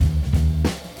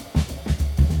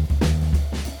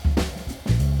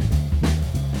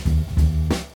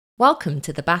Welcome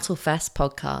to the Battlefest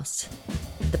podcast,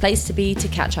 the place to be to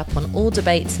catch up on all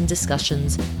debates and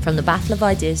discussions from the Battle of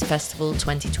Ideas Festival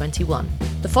 2021.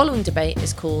 The following debate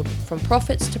is called From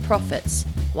Profits to Profits,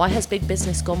 Why Has Big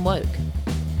Business Gone Woke?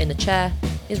 In the chair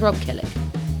is Rob Killick.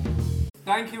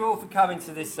 Thank you all for coming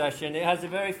to this session. It has a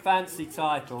very fancy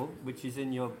title, which is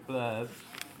in your blurb.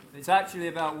 It's actually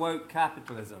about woke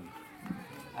capitalism.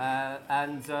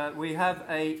 We have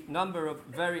a number of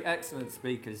very excellent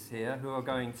speakers here who are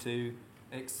going to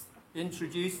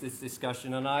introduce this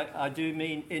discussion, and I do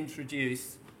mean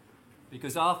introduce,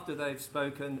 because after they've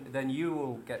spoken, then you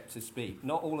will get to speak.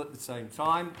 Not all at the same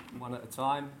time, one at a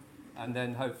time, and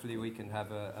then hopefully we can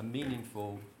have a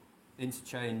meaningful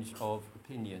interchange of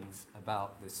opinions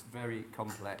about this very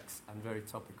complex and very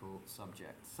topical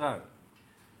subject. So,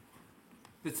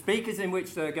 the speakers in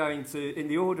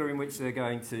the order in which they're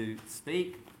going to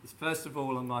speak is, first of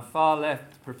all, on my far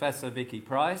left, Professor Vicky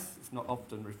Pryce. It's not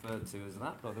often referred to as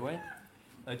that, by the way.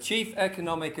 A Chief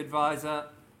Economic Advisor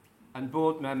and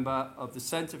board member of the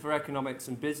Centre for Economics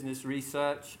and Business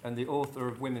Research and the author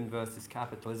of Women versus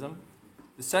Capitalism.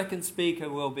 The second speaker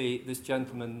will be this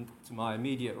gentleman to my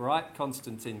immediate right,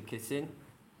 Konstantin Kisin,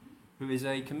 who is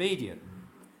a comedian.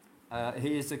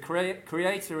 He is the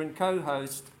creator and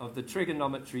co-host of the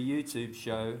Trigonometry YouTube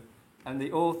show and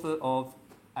the author of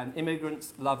An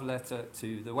Immigrant's Love Letter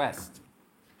to the West.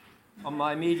 On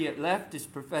my immediate left is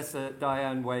Professor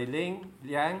Diane Wei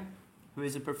Liang, who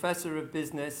is a professor of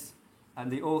business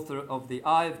and the author of The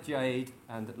Eye of Jade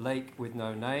and Lake with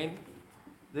No Name.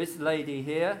 This lady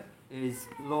here is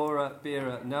Laura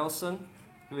Beera Nelson,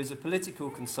 who is a political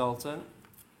consultant,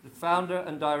 the founder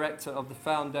and director of the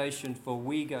Foundation for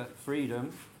Uyghur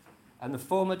Freedom, and the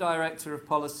former director of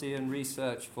policy and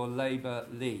research for Labour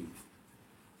Leave.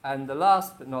 And the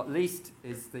last but not least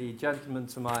is the gentleman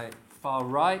to my far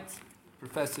right,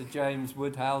 Professor James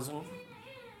Woodhousen,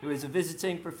 who is a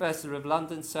visiting professor of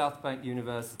London South Bank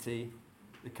University,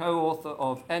 the co-author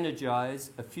of Energize,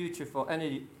 A Future for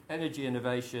Energy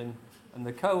Innovation, and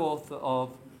the co-author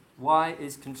of Why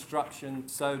is Construction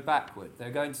So Backward? They're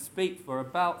going to speak for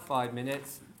about 5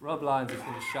 minutes. Rob Lyons is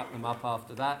going to shut them up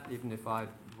after that, even if I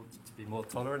wanted to be more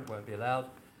tolerant, won't be allowed.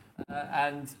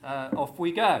 Off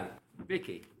we go.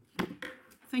 Vicky.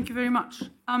 Thank you very much.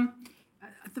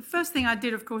 The first thing I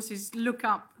did, of course, is look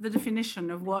up the definition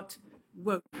of what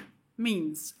woke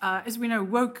means. As we know,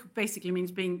 woke basically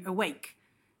means being awake.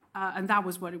 And that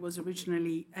was what it was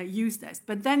originally used as.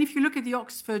 But then if you look at the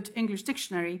Oxford English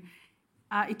Dictionary,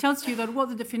 it tells you that what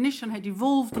the definition had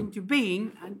evolved into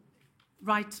being, and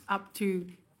right up to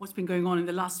what's been going on in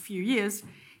the last few years,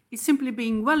 is simply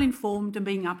being well-informed and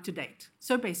being up to date.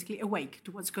 So basically awake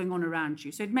to what's going on around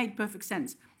you. So it made perfect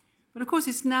sense. But of course,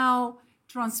 it's now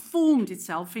transformed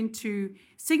itself into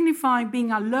signifying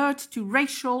being alert to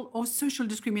racial or social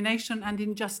discrimination and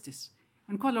injustice.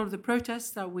 And quite a lot of the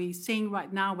protests that we're seeing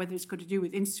right now, whether it's got to do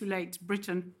with Insulate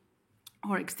Britain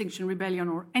or Extinction Rebellion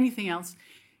or anything else,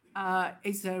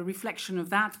 is a reflection of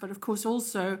that. But of course,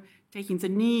 also taking the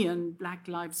knee and Black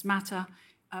Lives Matter,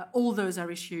 all those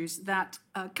are issues that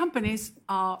companies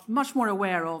are much more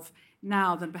aware of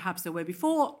now than perhaps they were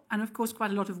before. And of course,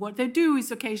 quite a lot of what they do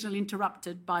is occasionally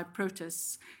interrupted by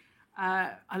protests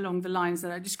along the lines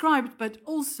that I described, but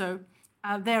also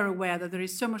they're aware that there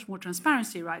is so much more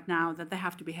transparency right now that they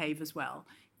have to behave as well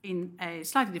in a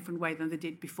slightly different way than they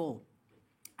did before.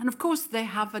 And of course, they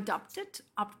have adapted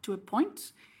up to a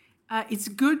point. It's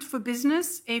good for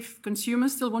business if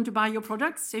consumers still want to buy your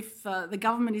products, if the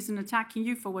government isn't attacking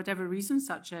you for whatever reason,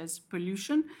 such as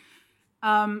pollution,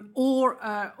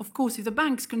 of course, if the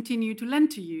banks continue to lend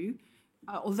to you,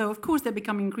 although, of course, they're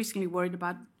becoming increasingly worried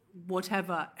about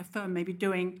whatever a firm may be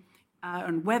doing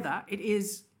and whether it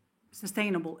is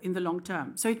sustainable in the long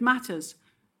term. So it matters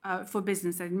for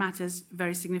business, and it matters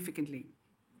very significantly.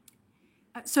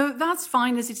 So that's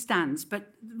fine as it stands.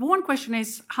 But the one question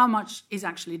is, how much is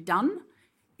actually done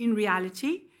in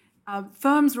reality?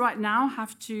 Firms right now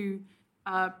have to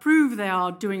prove they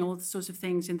are doing all sorts of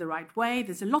things in the right way.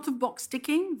 There's a lot of box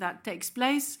ticking that takes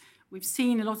place. We've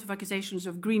seen a lot of accusations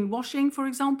of greenwashing, for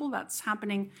example. That's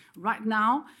happening right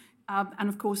now. And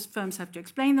of course, firms have to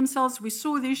explain themselves. We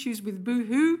saw the issues with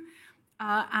Boohoo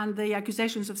and the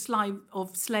accusations of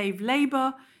slave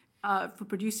labor for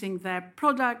producing their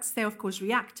products. They, of course,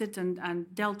 reacted and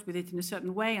dealt with it in a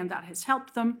certain way, and that has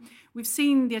helped them. We've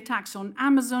seen the attacks on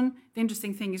Amazon. The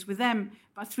interesting thing is with them,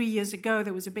 about 3 years ago,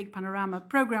 there was a big Panorama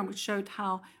program which showed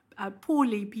how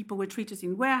poorly people were treated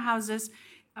in warehouses.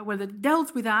 Well, they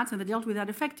dealt with that, and they dealt with that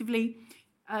effectively.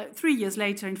 3 years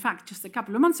later, in fact, just a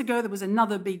couple of months ago, there was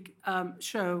another big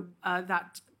show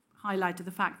that highlighted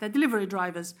the fact that delivery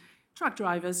drivers truck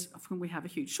drivers, of whom we have a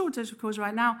huge shortage, of course,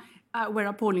 right now, were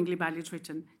appallingly badly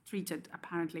treated,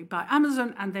 apparently, by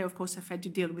Amazon, and they, of course, have had to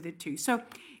deal with it too. So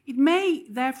it may,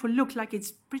 therefore, look like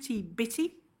it's pretty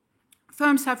bitty.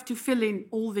 Firms have to fill in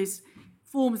all these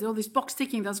forms, all this box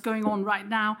ticking that's going on right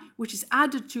now, which is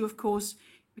added to, of course,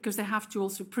 because they have to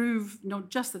also prove not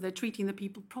just that they're treating the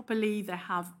people properly, they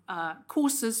have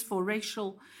courses for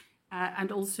racial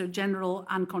and also general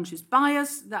unconscious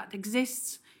bias that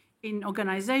exists in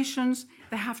organizations.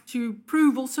 They have to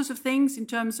prove all sorts of things in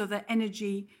terms of their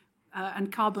energy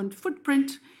and carbon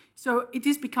footprint. So it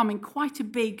is becoming quite a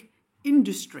big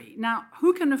industry. Now,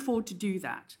 who can afford to do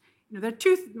that? There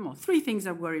are three things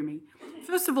that worry me.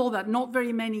 First of all, that not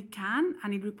very many can,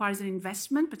 and it requires an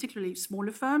investment, particularly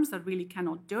smaller firms that really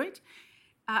cannot do it.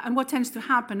 And what tends to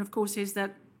happen, of course, is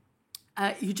that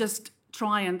you just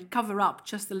try and cover up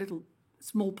just the little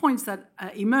small points that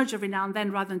emerge every now and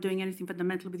then rather than doing anything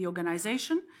fundamental with the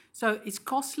organization. So it's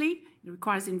costly, it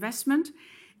requires investment.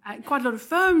 Quite a lot of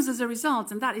firms, as a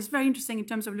result, and that is very interesting in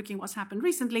terms of looking at what's happened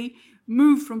recently,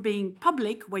 move from being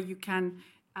public, where you can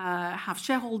have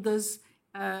shareholders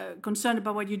concerned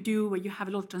about what you do, where you have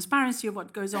a lot of transparency of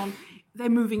what goes on. They're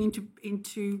moving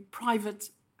into private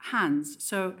hands.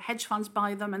 So hedge funds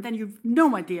buy them, and then you've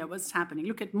no idea what's happening.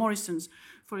 Look at Morrison's,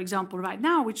 for example, right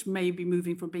now, which may be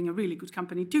moving from being a really good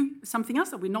company to something else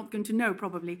that we're not going to know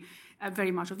probably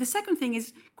very much of. The second thing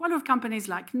is quite a lot of companies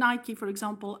like Nike, for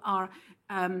example, are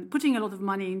putting a lot of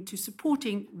money into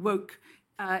supporting woke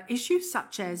issues,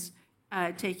 such as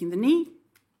taking the knee.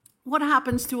 What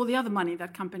happens to all the other money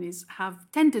that companies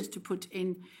have tended to put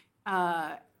in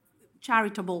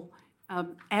charitable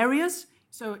areas?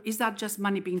 So is that just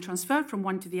money being transferred from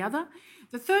one to the other?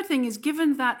 The third thing is,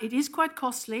 given that it is quite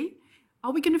costly,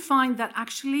 are we going to find that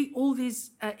actually all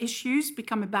these issues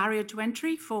become a barrier to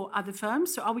entry for other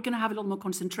firms? So are we going to have a lot more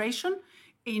concentration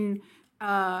in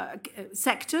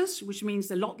sectors, which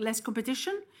means a lot less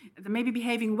competition? They may be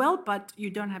behaving well, but you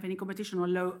don't have any competition or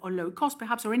low cost,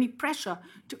 perhaps, or any pressure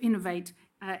to innovate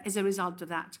as a result of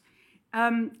that.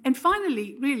 And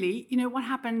finally, really, what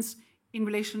happens in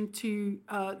relation to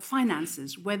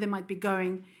finances, where they might be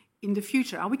going in the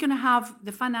future? Are we going to have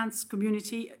the finance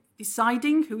community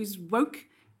deciding who is woke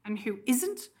and who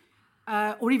isn't,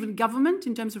 or even government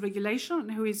in terms of regulation,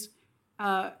 and who is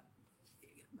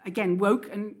again, woke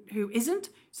and who isn't?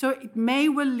 So it may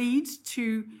well lead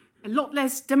to a lot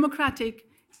less democratic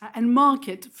and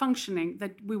market functioning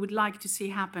that we would like to see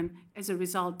happen as a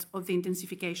result of the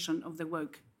intensification of the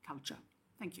woke culture.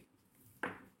 Thank you.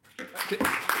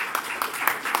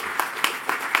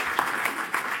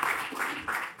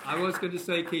 I was going to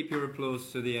say keep your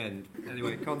applause to the end.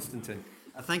 Anyway, Konstantin.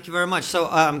 Thank you very much. So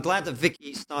I'm glad that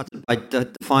Vicky started by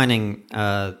defining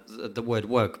the word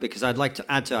woke, because I'd like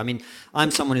to add to it. I mean, I'm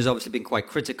someone who's obviously been quite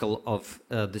critical of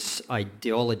this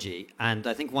ideology, and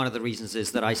I think one of the reasons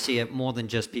is that I see it more than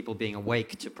just people being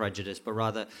awake to prejudice, but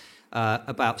rather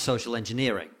about social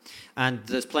engineering. And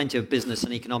there's plenty of business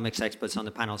and economics experts on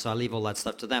the panel, so I'll leave all that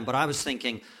stuff to them. But I was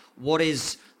thinking, what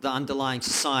is the underlying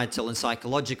societal and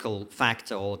psychological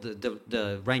factor, or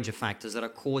the range of factors that are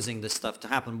causing this stuff to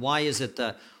happen? Why is it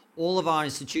that all of our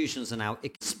institutions are now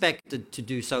expected to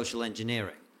do social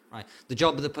engineering? Right. The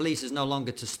job of the police is no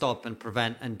longer to stop and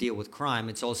prevent and deal with crime.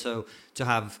 It's also to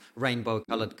have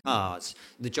rainbow-colored cars.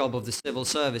 The job of the civil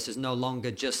service is no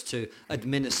longer just to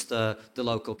administer the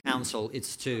local council.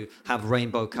 It's to have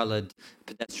rainbow-colored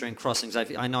pedestrian crossings.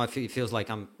 I know it feels like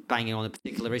I'm banging on a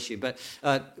particular issue, but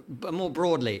more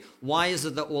broadly, why is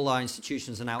it that all our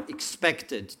institutions are now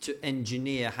expected to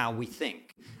engineer how we think?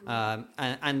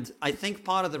 And I think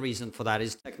part of the reason for that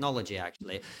is technology,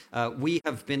 actually. We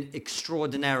have been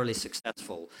extraordinarily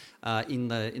successful in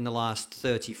the last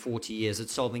 30, 40 years at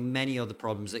solving many of the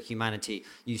problems that humanity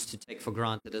used to take for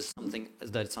granted as something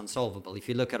that's unsolvable. If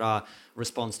you look at our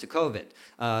response to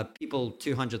COVID, people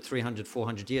 200, 300,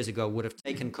 400 years ago would have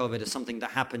taken COVID as something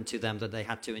that happened to them that they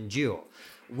had to endure.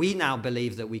 We now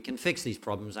believe that we can fix these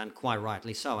problems, and quite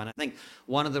rightly so. And I think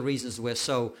one of the reasons we're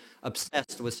so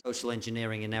obsessed with social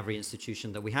engineering in every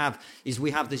institution that we have is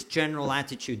we have this general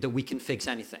attitude that we can fix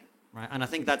anything. Right? And I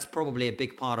think that's probably a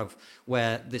big part of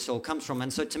where this all comes from.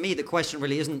 And so to me, the question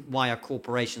really isn't why are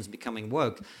corporations becoming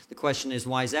woke? The question is,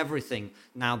 why is everything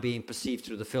now being perceived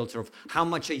through the filter of how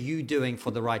much are you doing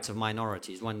for the rights of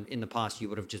minorities, when in the past you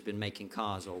would have just been making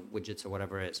cars or widgets or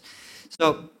whatever it is.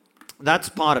 So that's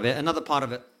part of it. Another part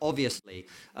of it, obviously,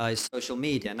 is social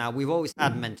media. Now, we've always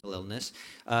had mental illness,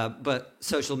 but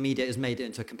social media has made it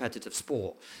into a competitive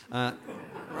sport.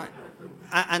 Right.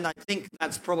 And I think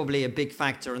that's probably a big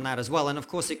factor in that as well. And of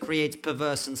course, it creates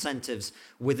perverse incentives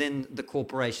within the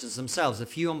corporations themselves.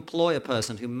 If you employ a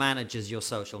person who manages your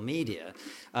social media,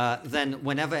 then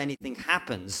whenever anything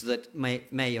happens that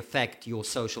may affect your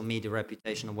social media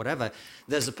reputation or whatever,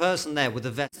 there's a person there with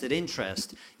a vested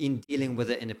interest in dealing with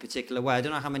it in a particular way. I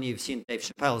don't know how many of you have seen Dave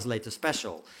Chappelle's latest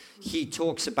special. He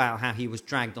talks about how he was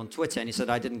dragged on Twitter, and he said,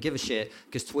 I didn't give a shit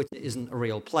because Twitter isn't a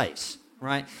real place.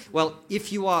 Right? Well,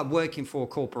 if you are working for a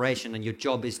corporation and your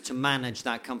job is to manage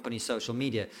that company's social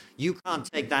media, you can't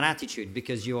take that attitude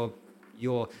because you're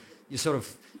sort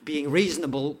of being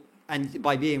reasonable, and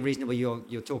by being reasonable,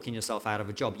 you're talking yourself out of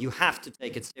a job. You have to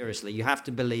take it seriously. You have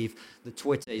to believe that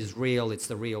Twitter is real, it's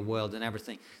the real world, and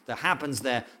everything that happens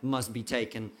there must be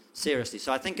taken seriously.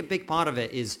 So I think a big part of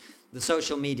it is the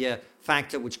social media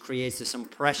factor, which creates this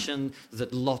impression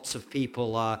that lots of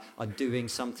people are doing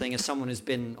something. As someone who's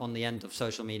been on the end of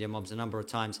social media mobs a number of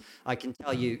times, I can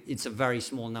tell you it's a very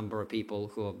small number of people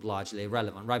who are largely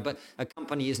irrelevant, right? But a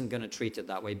company isn't going to treat it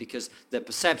that way because their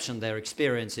perception, their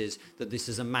experience is that this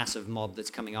is a massive mob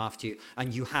that's coming after you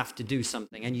and you have to do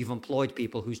something. And you've employed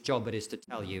people whose job it is to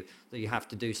tell you that you have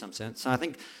to do something. So I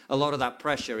think a lot of that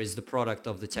pressure is the product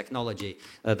of the technology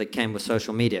that came with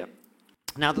social media.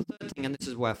 Now, the third thing, and this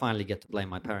is where I finally get to blame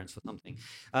my parents for something.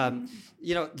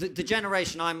 The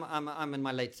generation, I'm in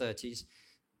my late 30s.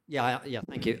 Yeah,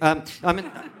 thank you.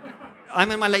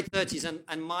 I'm in my late 30s,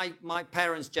 and my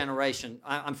parents' generation,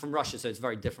 I'm from Russia, so it's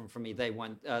very different from me. They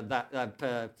weren't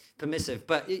permissive.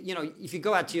 But, if you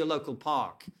go out to your local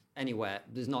park, anywhere,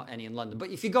 there's not any in London, but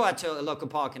if you go out to a local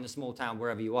park in a small town,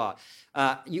 wherever you are,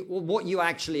 what you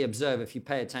actually observe, if you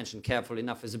pay attention carefully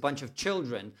enough, is a bunch of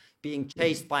children being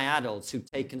chased by adults who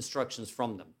take instructions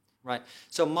from them, right?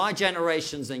 So my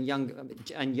generations and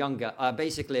younger are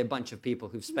basically a bunch of people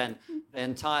who've spent their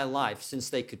entire life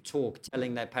since they could talk,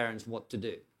 telling their parents what to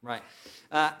do, right?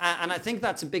 And I think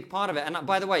that's a big part of it. And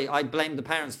by the way, I blame the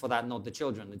parents for that, not the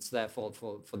children. It's their fault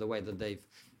for the way that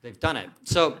they've done it.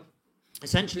 So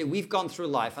essentially, we've gone through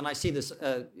life, and I see this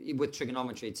with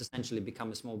Trigonometry. It's essentially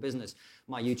become a small business,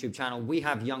 my YouTube channel. We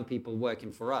have young people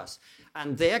working for us.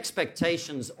 And the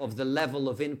expectations of the level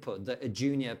of input that a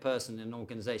junior person in an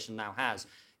organization now has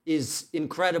is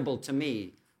incredible to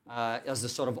me as a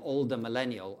sort of older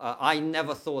millennial. I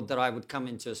never thought that I would come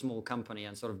into a small company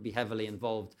and sort of be heavily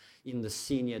involved in the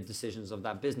senior decisions of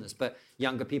that business. But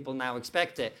younger people now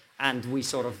expect it, and we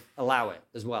sort of allow it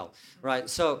as well, right?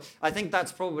 So I think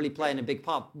that's probably playing a big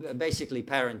part. Basically,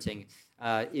 parenting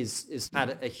is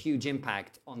had a huge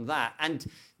impact on that. And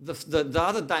the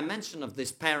other dimension of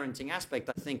this parenting aspect,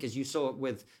 I think, is you saw it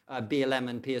with BLM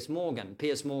and Piers Morgan.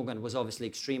 Piers Morgan was obviously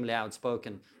extremely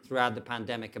outspoken throughout the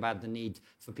pandemic about the need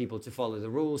for people to follow the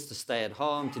rules, to stay at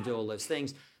home, to do all those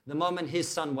things. The moment his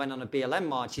son went on a BLM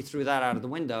march, he threw that out of the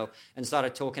window and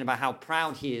started talking about how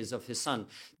proud he is of his son.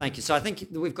 Thank you. So I think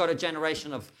we've got a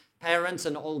generation of parents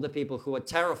and older people who are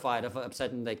terrified of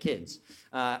upsetting their kids.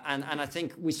 And I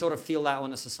think we sort of feel that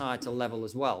on a societal level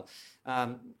as well.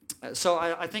 So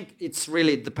I think it's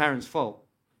really the parents' fault.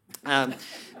 And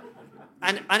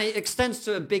it extends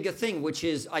to a bigger thing, which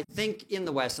is, I think, in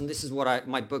the West, and this is what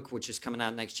my book, which is coming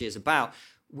out next year, is about,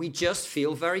 we just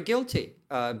feel very guilty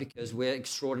because we're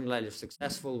extraordinarily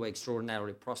successful, we're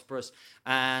extraordinarily prosperous,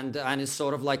 and it's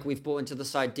sort of like we've bought into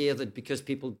this idea that because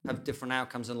people have different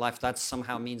outcomes in life, that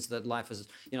somehow means that life is,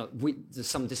 there's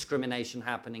some discrimination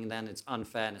happening, then it's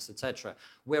unfairness, etc.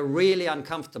 We're really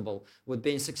uncomfortable with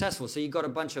being successful. So you've got a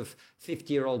bunch of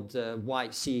 50-year-old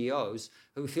white CEOs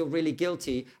who feel really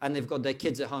guilty, and they've got their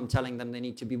kids at home telling them they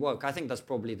need to be woke. I think that's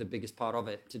probably the biggest part of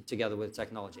it, together with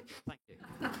technology. Thank you.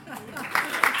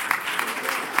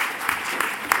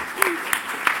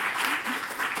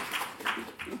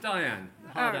 Diane,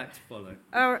 hard act to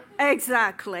follow.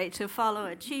 Exactly, to follow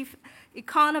a chief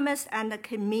economist and a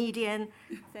comedian.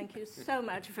 Thank you so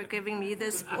much for giving me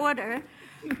this order.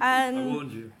 I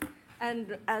warned you.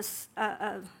 And as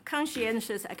a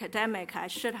conscientious academic, I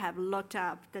should have looked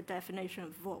up the definition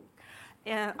of woke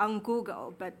on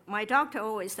Google, but my doctor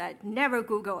always said, never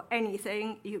Google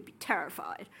anything, you'd be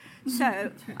terrified.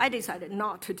 So I decided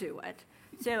not to do it.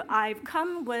 So I've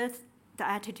come with the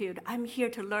attitude, I'm here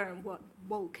to learn what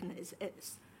wokeness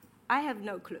is. I have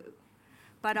no clue.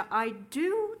 But I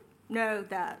do know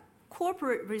that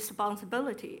corporate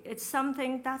responsibility is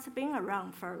something that's been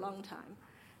around for a long time,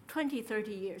 20,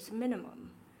 30 years minimum.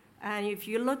 And if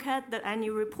you look at the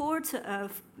annual reports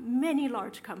of many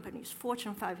large companies,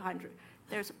 Fortune 500,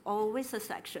 there's always a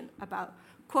section about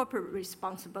corporate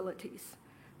responsibilities.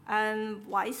 And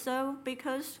why so?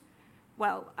 Because,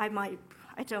 well, I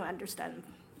don't understand,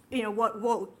 what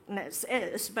wokeness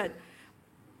is, but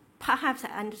perhaps I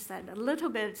understand a little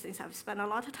bit since I've spent a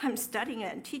lot of time studying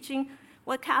it and teaching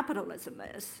what capitalism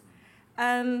is.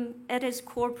 It is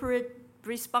corporate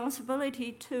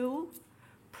responsibility to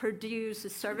produce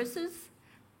services,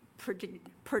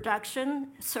 production,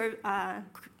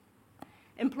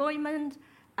 employment,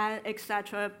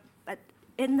 etc. But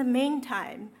in the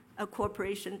meantime, a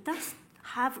corporation does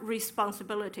have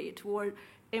responsibility toward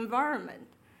environment,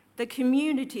 the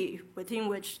community within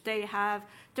which they have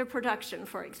their production,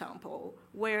 for example,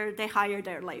 where they hire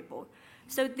their labor.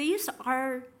 So these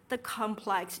are the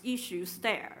complex issues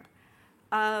there.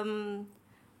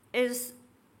 Is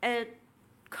a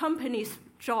company's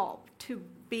job to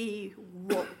be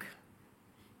woke?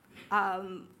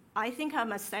 I think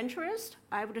I'm a centrist.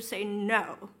 I would say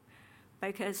no,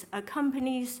 because a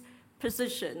company's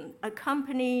position,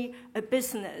 a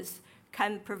business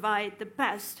can provide the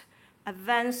best,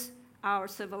 advance our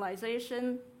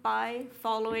civilization by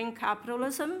following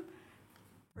capitalism,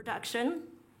 production,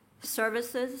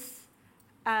 services,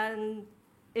 and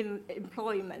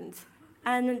employment,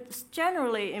 and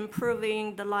generally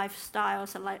improving the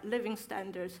lifestyles and living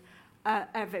standards of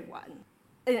everyone.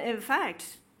 In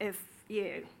fact, if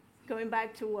you, going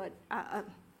back to what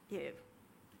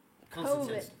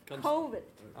COVID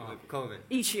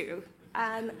issue,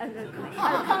 and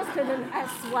Constantine as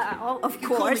well, of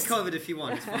course. Call me COVID if you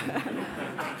want.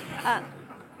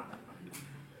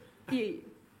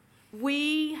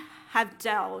 We have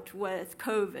dealt with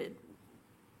COVID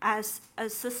as a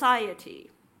society,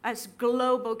 as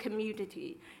global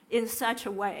community, in such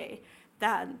a way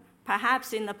that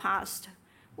perhaps in the past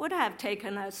would have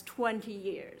taken us 20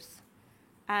 years.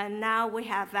 And now we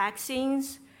have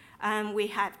vaccines, and we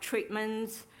have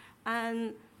treatments,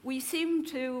 and we seem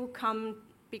to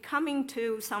be coming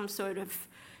to some sort of,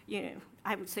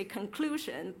 I would say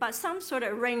conclusion, but some sort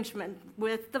of arrangement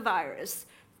with the virus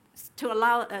to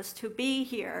allow us to be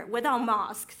here without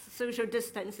masks, social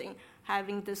distancing,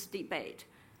 having this debate.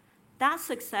 That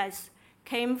success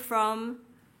came from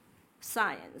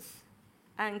science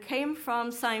and came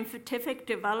from scientific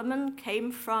development,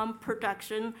 came from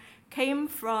production, came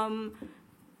from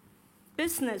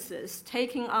businesses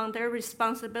taking on their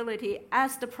responsibility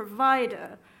as the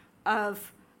provider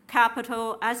of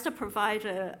capital, as the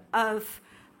provider of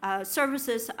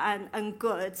services and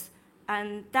goods.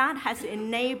 And that has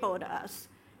enabled us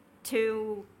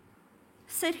to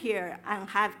sit here and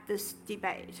have this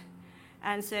debate.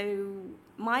 And so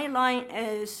my line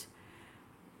is,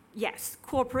 yes,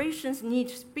 corporations need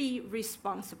to be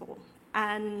responsible.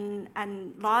 And a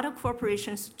lot of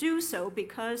corporations do so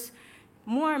because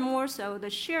more and more so the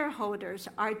shareholders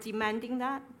are demanding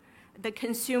that, the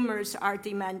consumers are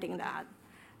demanding that.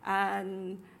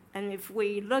 And if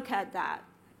we look at that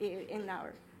in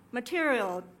our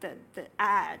material, the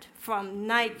ad from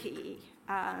Nike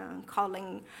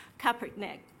calling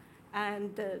Kaepernick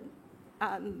and the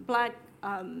black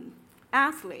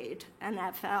athlete,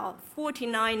 NFL,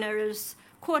 49ers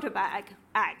quarterback,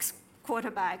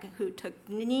 ex-quarterback who took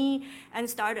the knee and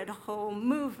started a whole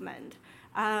movement,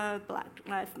 Black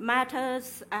Lives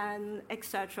Matters, and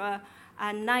etc.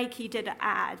 And Nike did an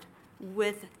ad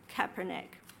with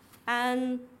Kaepernick.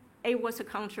 And it was a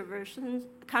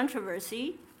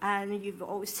controversy, and you've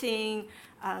all seen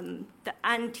the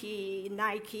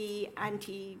anti-Nike,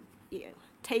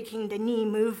 taking the knee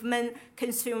movement.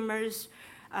 Consumers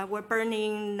were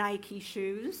burning Nike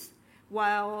shoes,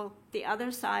 while the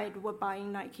other side were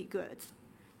buying Nike goods.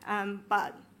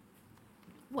 But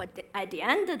at the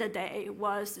end of the day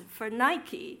was for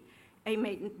Nike, it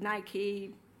made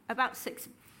Nike about $6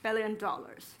 billion.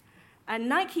 And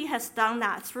Nike has done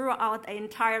that throughout the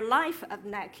entire life of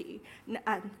Nike.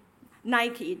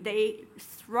 Nike, they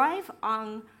thrive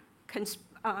on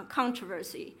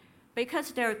controversy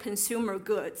because they're a consumer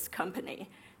goods company.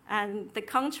 And the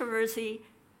controversy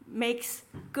makes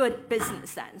good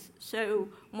business sense. So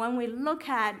when we look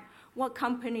at what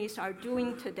companies are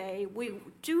doing today, we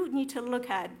do need to look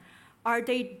at, are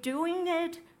they doing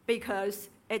it because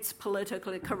it's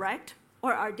politically correct?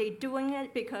 Or are they doing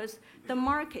it because the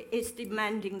market is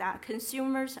demanding that?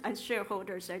 Consumers and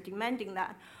shareholders are demanding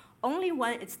that. Only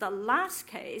when it's the last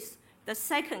case, the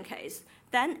second case,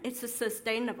 then it's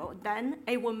sustainable. Then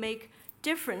it will make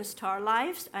difference to our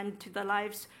lives and to the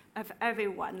lives of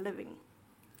everyone living.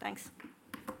 Thanks.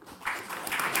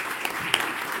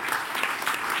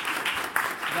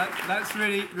 That's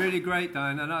really, really great,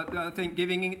 Diane. And I think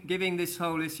giving this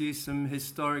whole issue some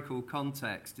historical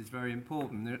context is very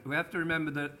important. We have to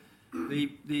remember that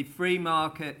the free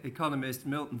market economist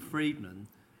Milton Friedman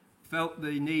felt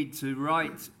the need to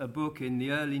write a book in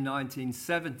the early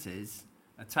 1970s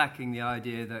attacking the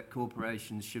idea that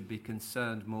corporations should be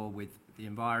concerned more with the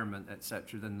environment,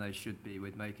 etc., than they should be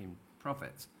with making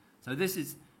profits. So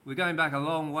we're going back a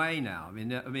long way now.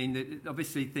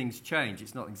 Obviously things change.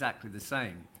 It's not exactly the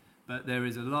same. But there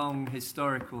is a long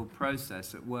historical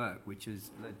process at work which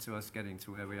has led to us getting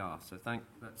to where we are. So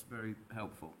that's very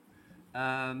helpful.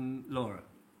 Laura.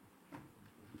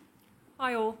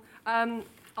 Hi all.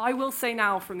 I will say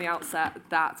now from the outset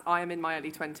that I am in my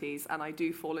early 20s and I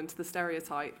do fall into the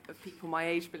stereotype of people my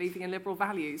age believing in liberal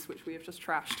values, which we have just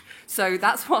trashed. So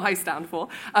that's what I stand for.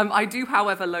 I do,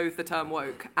 however, loathe the term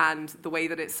woke and the way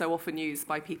that it's so often used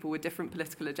by people with different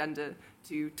political agenda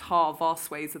to tar vast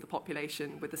swathes of the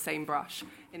population with the same brush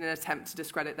in an attempt to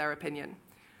discredit their opinion.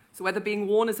 So whether being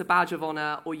worn as a badge of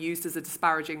honour or used as a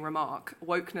disparaging remark,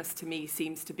 wokeness to me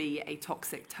seems to be a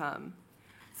toxic term.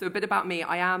 So a bit about me.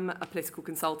 I am a political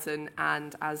consultant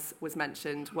and, as was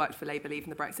mentioned, worked for Labour Leave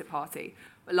and the Brexit Party.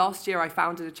 But last year I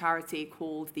founded a charity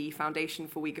called the Foundation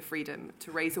for Uyghur Freedom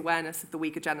to raise awareness of the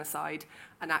Uyghur genocide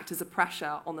and act as a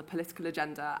pressure on the political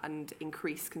agenda and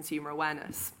increase consumer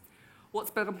awareness.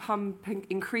 What's become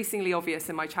increasingly obvious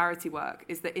in my charity work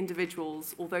is that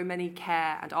individuals, although many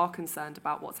care and are concerned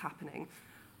about what's happening,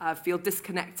 feel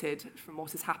disconnected from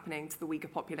what is happening to the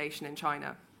Uyghur population in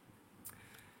China.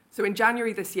 So in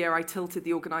January this year, I tilted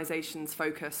the organisation's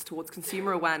focus towards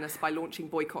consumer awareness by launching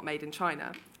Boycott Made in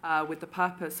China, with the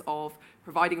purpose of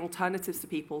providing alternatives to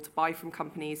people to buy from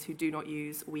companies who do not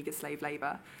use Uyghur slave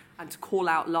labour, and to call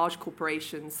out large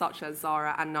corporations such as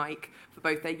Zara and Nike for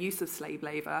both their use of slave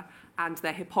labour and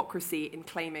their hypocrisy in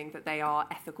claiming that they are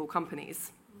ethical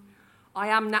companies. I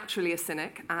am naturally a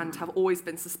cynic and have always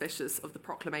been suspicious of the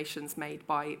proclamations made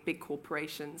by big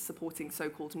corporations supporting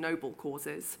so-called noble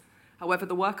causes. However,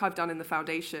 the work I've done in the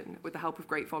foundation, with the help of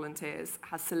great volunteers,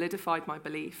 has solidified my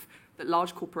belief that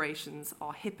large corporations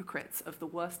are hypocrites of the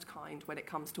worst kind when it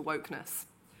comes to wokeness.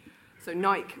 So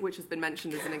Nike, which has been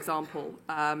mentioned as an example,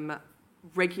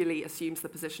 regularly assumes the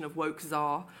position of woke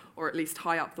czar, or at least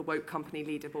high up the woke company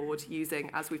leaderboard,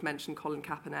 using, as we've mentioned, Colin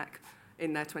Kaepernick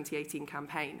in their 2018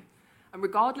 campaign. And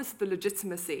regardless of the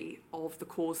legitimacy of the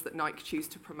cause that Nike choose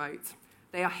to promote,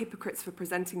 they are hypocrites for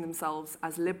presenting themselves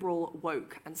as liberal,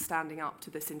 woke, and standing up to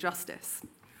this injustice.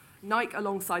 Nike,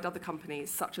 alongside other companies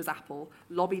such as Apple,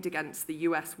 lobbied against the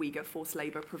US Uyghur Forced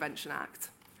Labour Prevention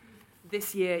Act.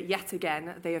 This year, yet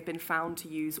again, they have been found to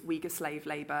use Uyghur slave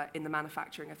labour in the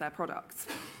manufacturing of their products.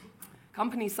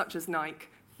 Companies such as Nike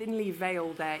thinly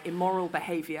veil their immoral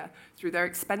behaviour through their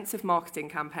expensive marketing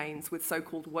campaigns with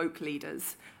so-called woke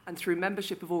leaders and through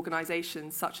membership of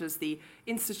organisations such as the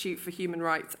Institute for Human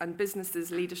Rights and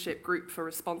Businesses Leadership Group for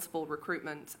Responsible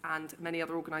Recruitment and many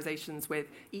other organisations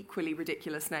with equally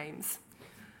ridiculous names.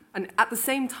 And at the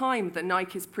same time that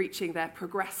Nike is preaching their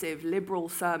progressive, liberal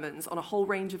sermons on a whole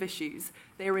range of issues,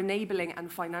 they are enabling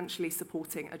and financially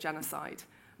supporting a genocide.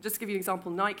 Just to give you an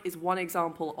example, Nike is one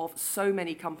example of so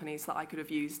many companies that I could have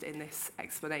used in this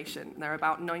explanation. There are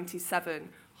about 97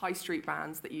 high street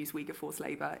brands that use Uyghur forced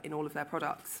labour in all of their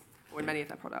products, or in many of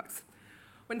their products.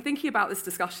 When thinking about this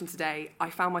discussion today, I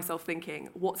found myself thinking,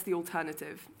 what's the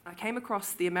alternative? I came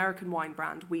across the American wine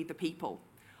brand We the People.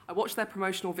 I watched their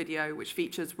promotional video, which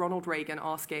features Ronald Reagan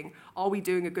asking, are we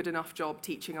doing a good enough job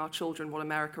teaching our children what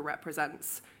America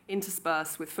represents,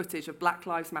 interspersed with footage of Black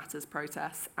Lives Matter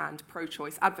protests and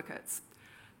pro-choice advocates.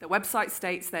 Their website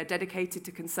states they're dedicated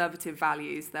to conservative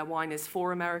values. Their wine is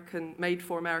made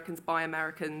for Americans, by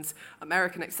Americans,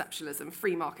 American exceptionalism,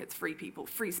 free markets, free people,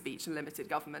 free speech, and limited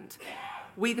government.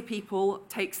 We the People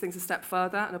takes things a step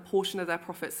further, and a portion of their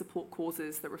profits support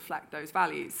causes that reflect those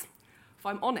values. If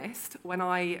I'm honest, when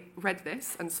I read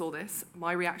this and saw this,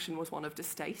 my reaction was one of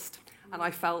distaste, and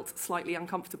I felt slightly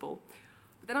uncomfortable.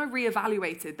 But then I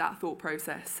reevaluated that thought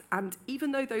process, and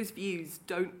even though those views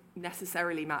don't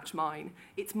necessarily match mine,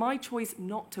 it's my choice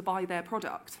not to buy their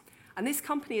product. And this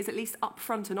company is at least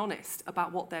upfront and honest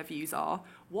about what their views are,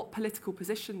 what political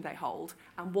position they hold,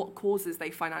 and what causes they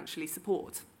financially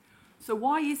support. So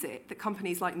why is it that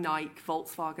companies like Nike,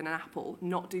 Volkswagen, and Apple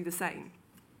not do the same?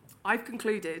 I've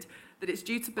concluded that it's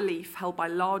due to belief held by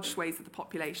large swathes of the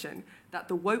population that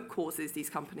the woke causes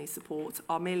these companies support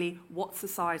are merely what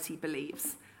society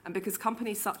believes. And because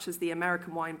companies such as the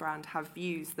American wine brand have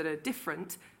views that are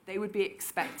different, they would be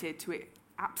expected to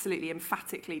absolutely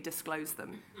emphatically disclose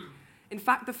them. In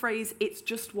fact, the phrase, "it's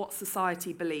just what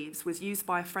society believes," was used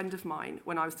by a friend of mine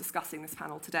when I was discussing this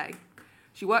panel today.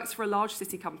 She works for a large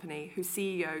city company whose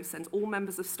CEO sends all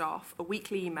members of staff a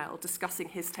weekly email discussing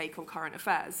his take on current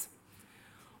affairs.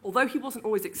 Although he wasn't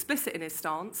always explicit in his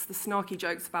stance, the snarky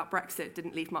jokes about Brexit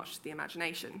didn't leave much to the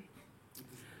imagination.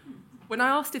 When I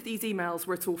asked if these emails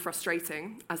were at all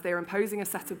frustrating, as they are imposing a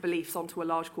set of beliefs onto a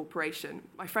large corporation,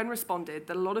 my friend responded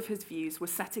that a lot of his views were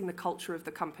setting the culture of the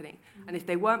company, and if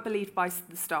they weren't believed by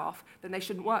the staff, then they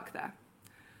shouldn't work there.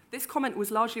 This comment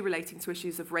was largely relating to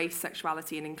issues of race,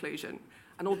 sexuality, and inclusion.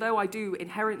 And although I do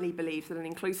inherently believe that an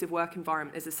inclusive work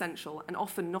environment is essential and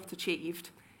often not achieved,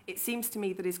 it seems to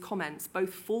me that his comments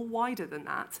both fall wider than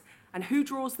that, and who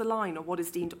draws the line on what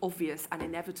is deemed obvious and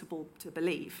inevitable to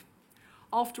believe?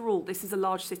 After all, this is a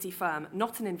large city firm,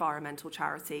 not an environmental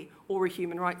charity or a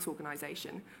human rights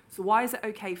organisation. So why is it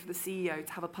okay for the CEO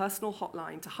to have a personal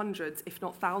hotline to hundreds, if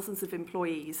not thousands of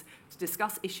employees to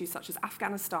discuss issues such as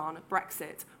Afghanistan,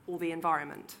 Brexit, or the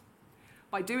environment?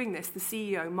 By doing this, the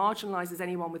CEO marginalises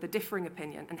anyone with a differing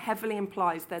opinion and heavily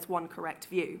implies there's one correct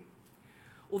view.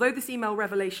 Although this email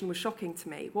revelation was shocking to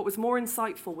me, what was more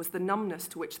insightful was the numbness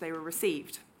to which they were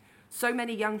received. So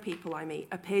many young people I meet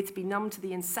appear to be numb to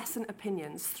the incessant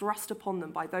opinions thrust upon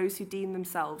them by those who deem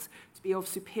themselves to be of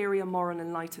superior moral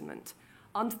enlightenment,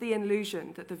 under the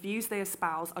illusion that the views they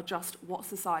espouse are just what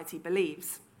society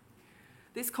believes.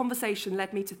 This conversation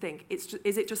led me to think,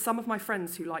 is it just some of my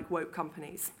friends who like woke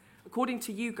companies? According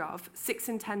to YouGov, 6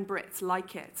 in 10 Brits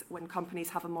like it when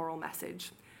companies have a moral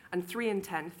message, and 3 in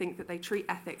 10 think that they treat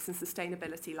ethics and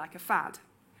sustainability like a fad.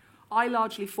 I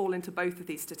largely fall into both of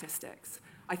these statistics.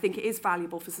 I think it is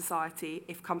valuable for society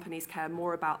if companies care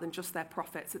more about than just their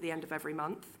profits at the end of every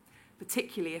month,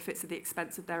 particularly if it's at the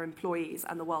expense of their employees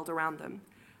and the world around them.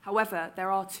 However, there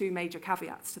are 2 major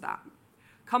caveats to that.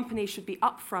 Companies should be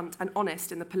upfront and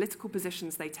honest in the political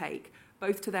positions they take,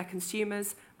 both to their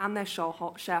consumers and their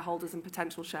shareholders and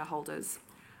potential shareholders.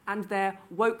 And their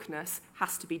wokeness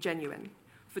has to be genuine.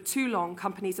 For too long,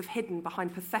 companies have hidden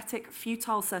behind pathetic,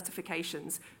 futile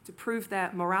certifications to prove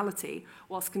their morality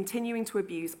whilst continuing to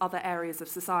abuse other areas of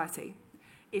society.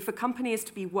 If a company is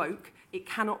to be woke, it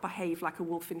cannot behave like a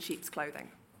wolf in sheep's clothing.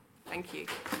 Thank you.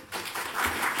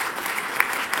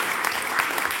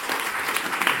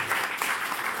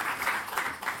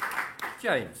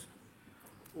 James.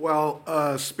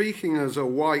 Well, speaking as a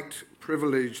white,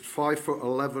 privileged,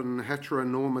 5'11",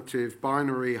 heteronormative,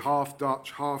 binary, half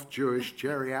Dutch, half Jewish,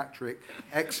 geriatric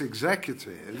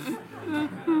ex-executive,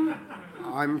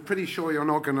 I'm pretty sure you're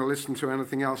not going to listen to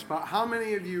anything else. But how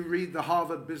many of you read the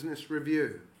Harvard Business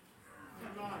Review?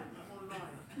 Online.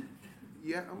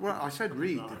 Yeah, well, I said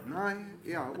read, didn't I?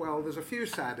 Yeah, well, there's a few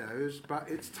saddos, but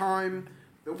it's time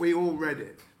that we all read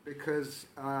it because,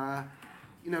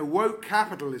 woke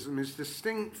capitalism is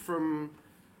distinct from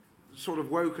sort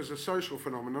of woke as a social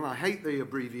phenomenon. I hate the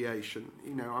abbreviation.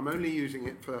 I'm only using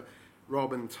it for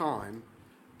Rob and time.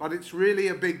 But it's really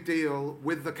a big deal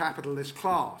with the capitalist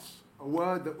class, a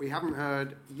word that we haven't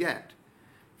heard yet.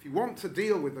 If you want to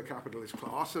deal with the capitalist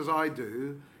class, as I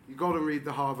do, you've got to read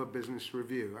the Harvard Business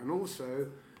Review. And also,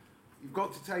 you've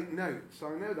got to take notes. I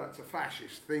know that's a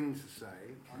fascist thing to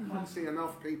say. I can't see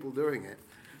enough people doing it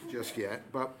just yet.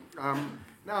 But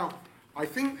now, I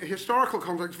think the historical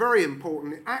context is very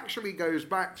important. It actually goes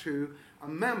back to a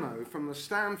memo from the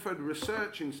Stanford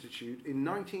Research Institute in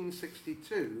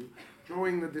 1962,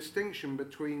 drawing the distinction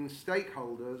between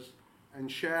stakeholders and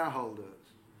shareholders.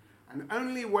 And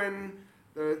only when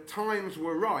the times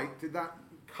were right did that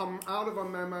come out of a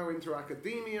memo into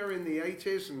academia in the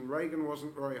 80s, and Reagan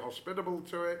wasn't very hospitable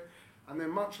to it. And then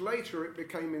much later it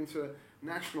became into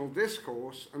national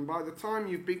discourse. And by the time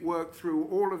you've worked through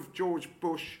all of George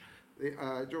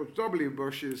W.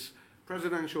 Bush's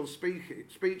presidential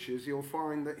speeches, you'll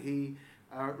find that he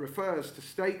refers to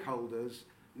stakeholders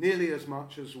nearly as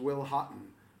much as Will Hutton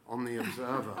on The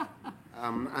Observer.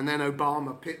 And then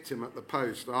Obama picked him at the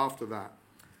Post after that.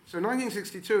 So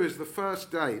 1962 is the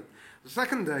first date. The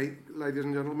second date, ladies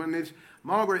and gentlemen, is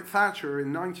Margaret Thatcher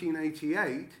in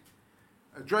 1988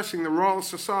 addressing the Royal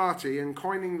Society and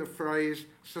coining the phrase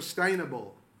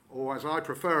sustainable, or as I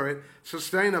prefer it,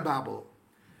 sustainababble.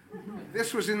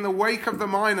 This was in the wake of the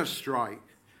miners' strike,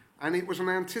 and it was an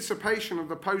anticipation of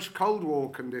the post-Cold War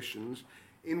conditions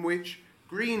in which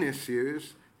green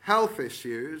issues, health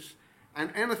issues,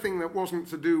 and anything that wasn't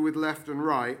to do with left and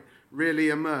right really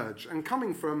emerged. And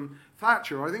coming from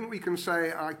Thatcher, I think we can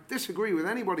say I disagree with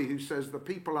anybody who says the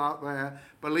people out there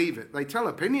believe it. They tell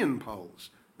opinion polls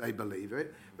they believe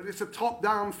it, but it's a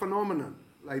top-down phenomenon,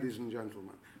 ladies and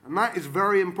gentlemen. And that is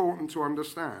very important to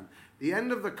understand. The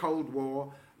end of the Cold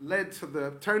War led to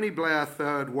the Tony Blair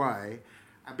third way,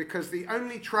 because the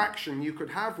only traction you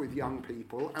could have with young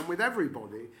people and with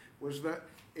everybody was that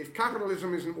if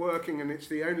capitalism isn't working and it's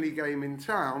the only game in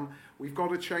town, we've got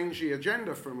to change the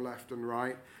agenda from left and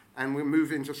right, and we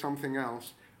move into something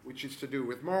else, which is to do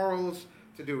with morals,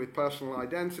 to do with personal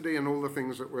identity and all the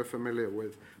things that we're familiar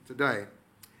with today.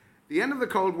 The end of the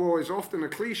Cold War is often a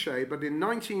cliche, but in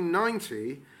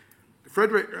 1990,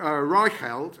 Friedrich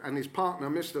Reichelt and his partner,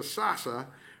 Mr. Sasser,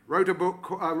 wrote a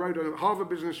Harvard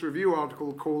Business Review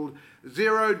article called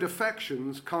Zero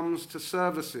Defections Comes to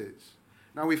Services.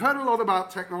 Now, we've heard a lot about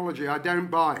technology. I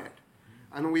don't buy it.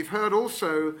 And we've heard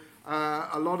also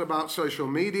a lot about social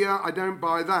media. I don't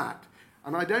buy that.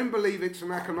 And I don't believe it's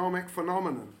an economic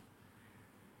phenomenon.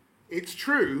 It's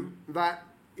true that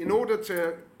in order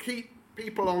to keep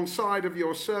people on side of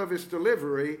your service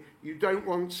delivery, you don't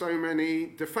want so many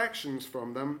defections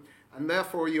from them, and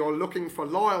therefore you're looking for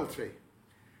loyalty.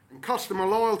 And customer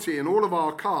loyalty in all of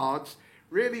our cards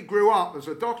really grew up as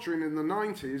a doctrine in the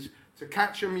 90s to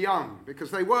catch them young,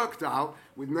 because they worked out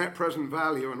with net present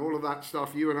value and all of that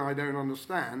stuff you and I don't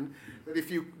understand, that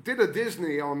if you did a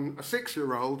Disney on a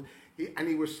 6-year-old and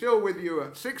he was still with you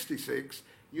at 66,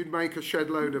 you'd make a shed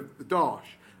load of the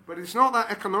dosh. But it's not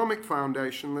that economic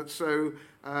foundation that's so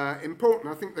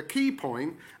important. I think the key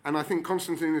point, and I think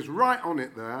Konstantin is right on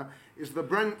it there, is the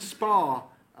Brent Spa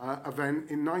event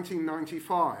in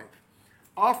 1995.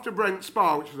 After Brent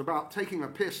Spa, which was about taking a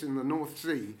piss in the North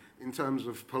Sea in terms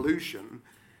of pollution,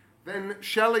 then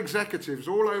Shell executives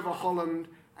all over Holland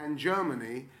and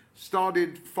Germany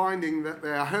started finding that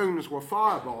their homes were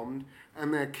firebombed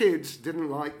and their kids didn't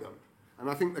like them. And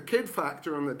I think the kid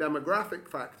factor and the demographic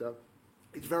factor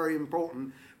is very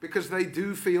important because they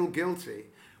do feel guilty.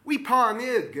 We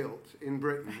pioneered guilt in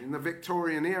Britain in the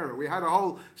Victorian era. We had a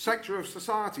whole sector of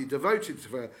society devoted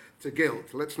to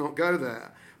guilt. Let's not go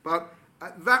there. But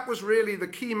that was really the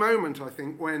key moment, I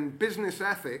think, when business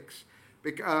ethics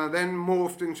then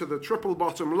morphed into the triple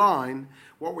bottom line,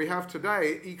 what we have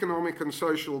today, economic and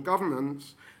social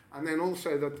governance, and then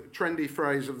also the trendy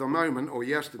phrase of the moment, or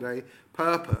yesterday,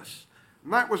 purpose.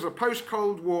 And that was a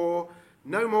post-Cold War,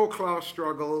 no more class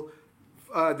struggle,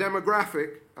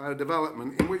 demographic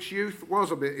development in which youth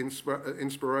was a bit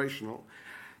inspirational.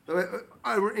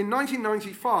 In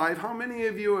 1995, how many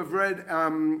of you have read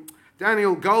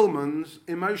Daniel Goleman's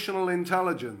Emotional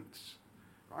Intelligence?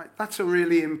 Right? That's a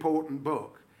really important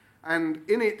book. And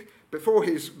in it, before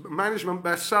his management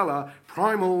bestseller,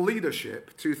 Primal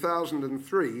Leadership,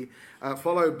 2003,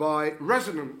 followed by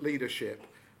Resonant Leadership,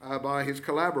 by his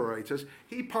collaborators,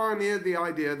 he pioneered the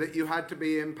idea that you had to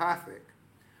be empathic.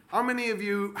 How many of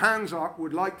you, hands up,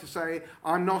 would like to say,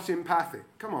 I'm not empathic?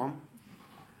 Come on.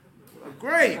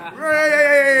 Great.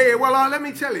 Well, let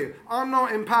me tell you, I'm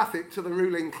not empathic to the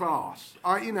ruling class.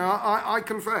 I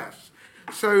confess.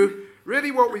 So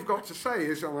really what we've got to say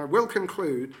is, and I will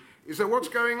conclude, is that what's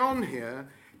going on here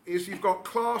is you've got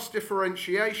class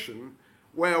differentiation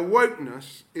where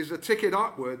wokeness is a ticket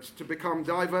upwards to become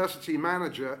diversity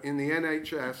manager in the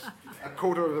NHS at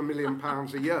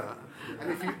 £250,000 a year.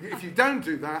 And if you don't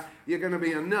do that, you're going to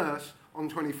be a nurse on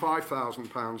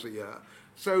 £25,000 a year.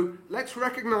 So let's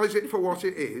recognise it for what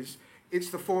it is. It's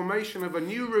the formation of a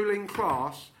new ruling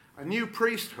class, a new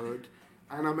priesthood,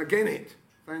 and I'm against it.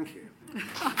 Thank you.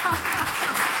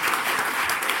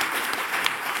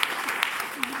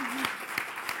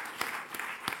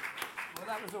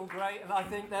 That was all great, and I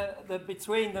think that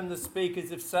between them the speakers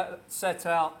have set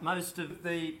out most of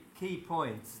the key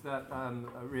points that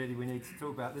really we need to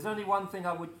talk about. There's only one thing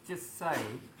I would just say.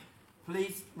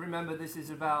 Please remember this is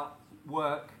about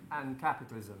work and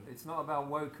capitalism. It's not about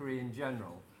wokery in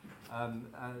general.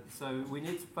 So we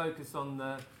need to focus on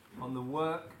the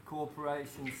work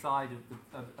corporation side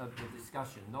of the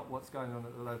discussion, not what's going on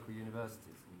at the local universities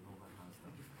and all that kind of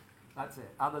stuff. That's it.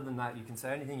 Other than that, you can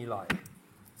say anything you like.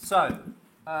 So,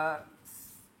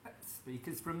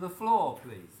 speakers from the floor,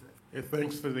 please. Yeah,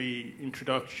 thanks for the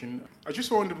introduction. I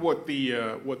just wondered what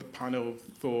the panel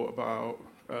thought about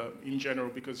in general,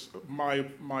 because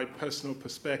my personal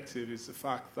perspective is the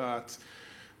fact that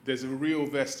there's a real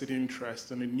vested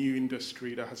interest in a new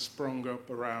industry that has sprung up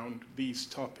around these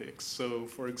topics. So,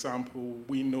 for example,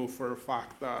 we know for a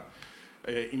fact that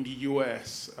in the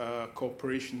US,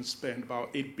 corporations spend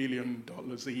about $8 billion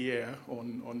a year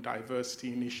on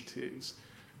diversity initiatives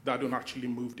that don't actually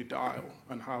move the dial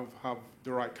and have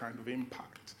the right kind of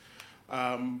impact.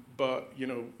 But,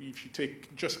 if you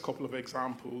take just a couple of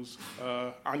examples,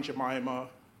 Aunt Jemima,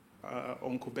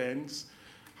 Uncle Ben's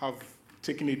have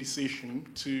taken a decision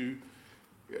to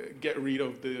get rid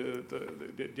of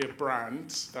their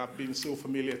brands that have been so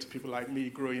familiar to people like me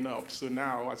growing up. So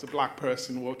now, as a black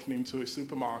person walking into a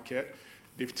supermarket,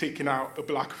 they've taken out a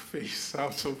black face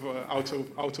out of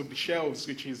the shelves,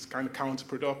 which is kind of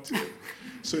counterproductive.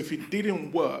 So if it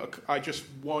didn't work, I just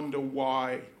wonder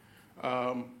why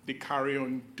they carry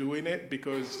on doing it,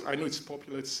 because I know it's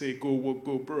popular to say go woke,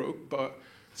 go broke, but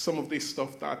some of this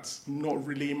stuff that's not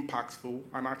really impactful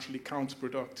and actually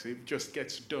counterproductive just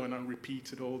gets done and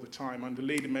repeated all the time. And the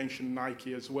lady mentioned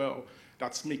Nike as well,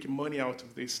 that's making money out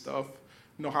of this stuff,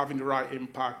 not having the right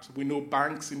impact. We know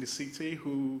banks in the city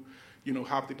who,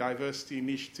 have the diversity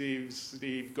initiatives.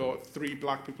 They've got 3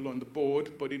 black people on the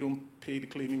board, but they don't pay the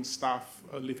cleaning staff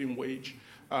a living wage.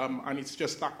 And it's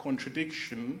just that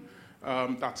contradiction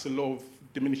that's a lot of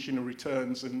diminishing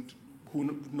returns, and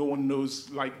no one knows,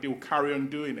 like, they'll carry on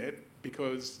doing it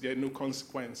because there are no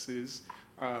consequences,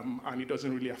 and it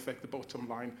doesn't really affect the bottom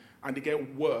line. And they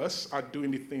get worse at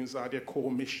doing the things that are their core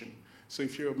mission. So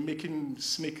if you're making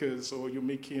Snickers or you're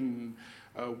making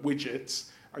widgets,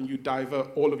 and you divert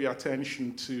all of your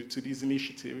attention to these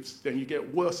initiatives, then you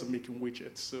get worse at making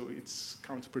widgets. So it's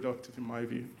counterproductive in my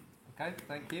view. Okay,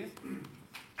 thank you.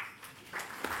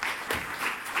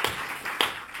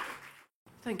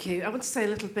 Thank you. I want to say a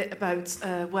little bit about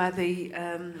where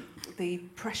the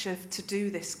pressure to do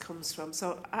this comes from.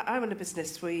 So I run a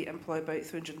business. We employ about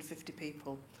 350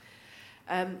 people.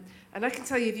 And I can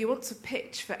tell you, if you want to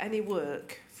pitch for any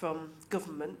work from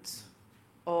government,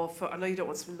 or I know you don't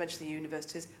want to mention the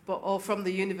universities, or from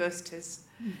the universities,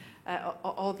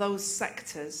 or those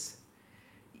sectors,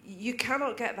 you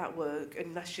cannot get that work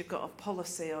unless you've got a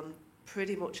policy on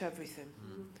pretty much everything.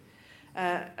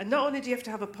 And not only do you have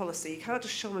to have a policy, you can't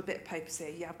just show them a bit of paper and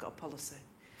say, yeah, I've got a policy.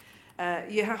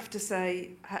 You have to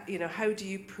say, how do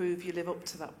you prove you live up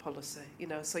to that policy?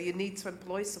 So you need to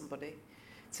employ somebody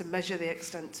to measure the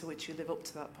extent to which you live up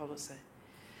to that policy.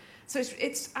 So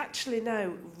it's actually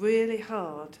now really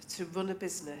hard to run a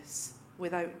business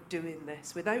without doing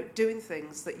this, without doing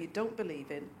things that you don't believe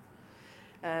in,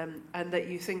 and that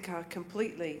you think are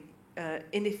completely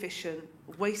inefficient,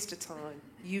 waste of time,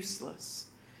 useless.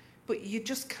 But you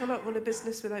just cannot run a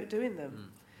business without doing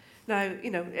them. Now,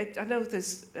 I know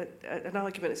there's an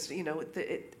argument as to,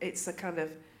 it's a kind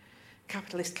of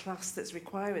capitalist class that's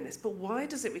requiring this, but why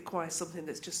does it require something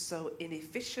that's just so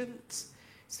inefficient?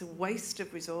 It's a waste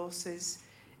of resources.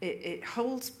 It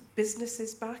holds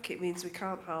businesses back. It means we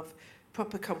can't have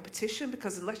proper competition,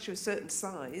 because unless you're a certain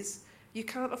size, you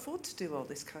can't afford to do all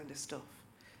this kind of stuff.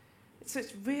 So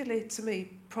it's really, to me,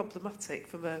 problematic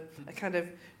from a kind of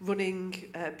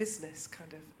running business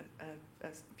kind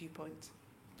of viewpoint.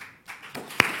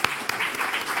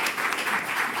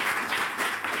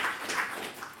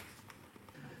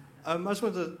 I just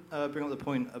wanted to bring up the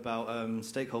point about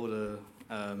stakeholder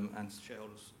and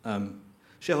shareholders,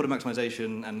 shareholder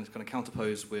maximisation, and kind of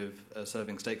counterposed with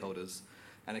serving stakeholders.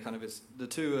 And it kind of is the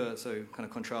two so kind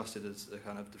of contrasted as a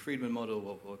kind of the Friedman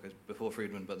model, or before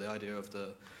Friedman, but the idea of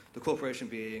the corporation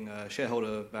being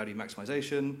shareholder value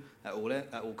maximisation at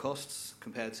all costs,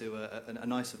 compared to a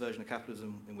nicer version of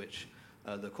capitalism in which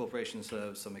the corporation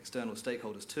serves some external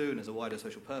stakeholders too, and has a wider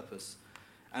social purpose.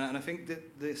 And I think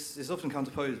that this is often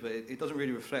counterposed, but it doesn't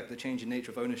really reflect the changing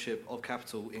nature of ownership of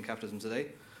capital in capitalism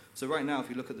today. So right now, if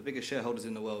you look at the biggest shareholders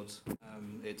in the world,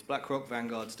 it's BlackRock,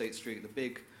 Vanguard, State Street, the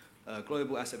big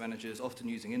global asset managers, often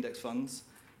using index funds.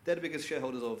 They're the biggest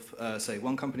shareholders of, say,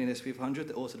 one company in the S&P 500.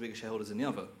 They're also the biggest shareholders in the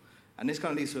other. And this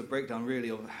kind of leads to a breakdown,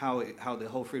 really, of how the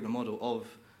whole Friedman model of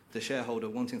the shareholder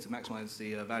wanting to maximize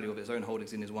the value of its own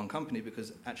holdings in his one company,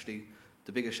 because actually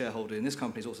the biggest shareholder in this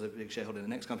company is also the biggest shareholder in the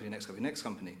next company, next company, next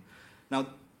company. Now,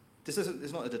 this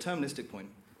is not a deterministic point.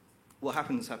 What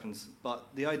happens, happens. But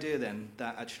the idea then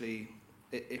that actually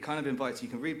it kind of invites, you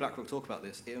can read BlackRock talk about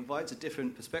this, it invites a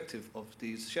different perspective of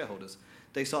these shareholders.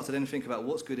 They start to then think about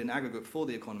what's good in aggregate for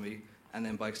the economy, and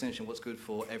then by extension what's good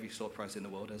for every stock price in the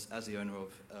world as the owner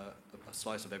of a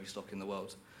slice of every stock in the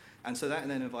world. And so that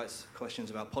then invites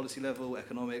questions about policy level,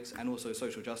 economics, and also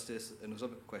social justice, and those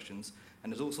other questions.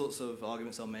 And there's all sorts of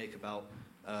arguments they'll make about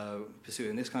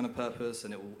pursuing this kind of purpose,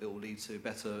 and it will lead to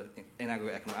better in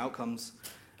aggregate economic outcomes.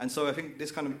 And so I think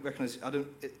this kind of recognises,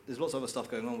 there's lots of other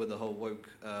stuff going on with the whole woke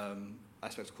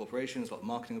aspects of corporations, like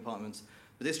marketing departments.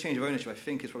 But this change of ownership, I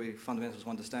think, is probably fundamental to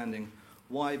understanding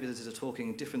why businesses are talking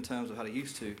in different terms of how they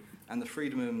used to. And the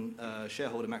Friedman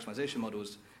shareholder maximization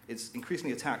models, it's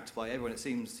increasingly attacked by everyone. It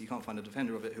seems you can't find a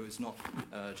defender of it who is not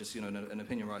just an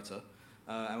opinion writer.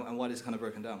 And why this is kind of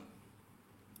broken down.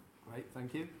 Great,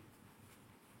 thank you.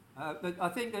 But I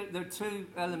think that there are two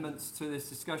elements to this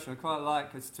discussion. I quite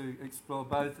like us to explore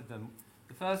both of them.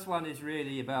 The first one is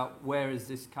really about where is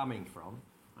this coming from?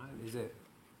 Right?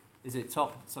 Is it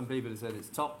top? Some people have said it's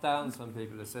top down. Some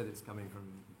people have said it's coming from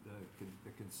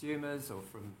the consumers or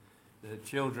from the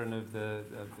children of the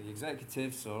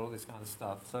executives or all this kind of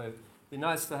stuff. So it'd be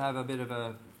nice to have a bit of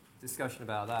a discussion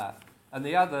about that. And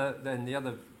the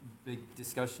other big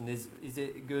discussion is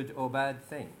it a good or bad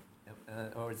thing?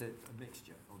 Or is it a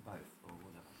mixture, or both, or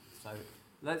whatever?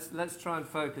 So let's try and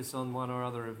focus on one or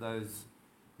other of those.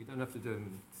 We don't have to do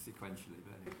them sequentially,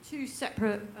 but anyway. Two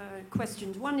separate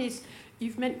questions. One is,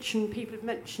 people have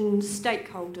mentioned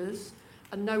stakeholders,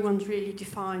 and no one's really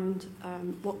defined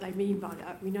what they mean by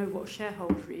that. We know what a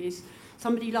shareholder is.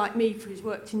 Somebody like me, who's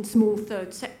worked in small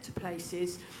third sector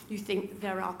places, you think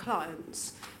they're our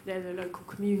clients, they're the local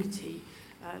community,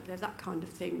 they're that kind of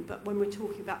thing. But when we're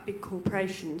talking about big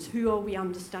corporations, who are we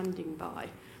understanding by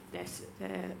their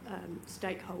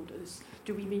stakeholders?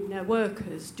 Do we mean their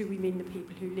workers? Do we mean the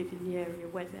people who live in the area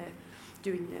where they're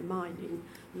doing their mining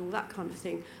and all that kind of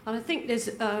thing? And I think there's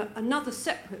another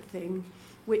separate thing,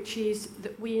 which is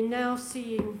that we are now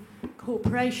seeing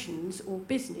corporations, or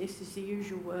business is the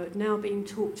usual word, now being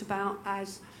talked about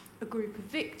as a group of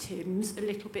victims, a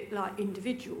little bit like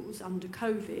individuals under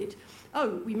COVID.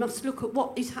 Oh, we must look at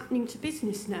what is happening to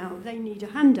business now. They need a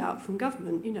handout from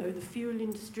government. You know, the fuel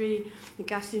industry, the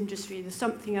gas industry, there's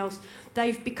something else.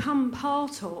 They've become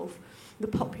part of the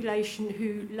population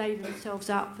who lay themselves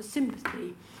out for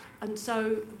sympathy. And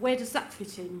so where does that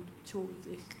fit in to all of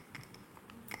this?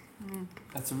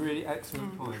 That's a really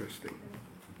excellent point. Interesting.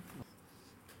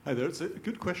 Hi there. It's a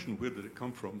good question. Where did it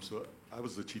come from? So I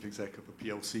was the chief executive of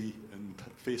PLC and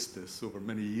faced this over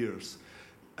many years.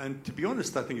 And to be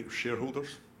honest, I think it was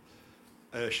shareholders,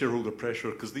 shareholder pressure,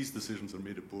 because these decisions are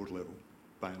made at board level,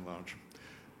 by and large.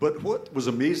 But what was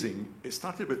amazing, it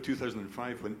started about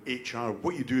 2005 when HR,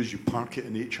 what you do is you park it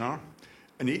in HR,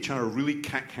 and HR are really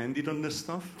cack-handed on this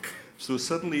stuff. So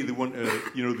suddenly they want to,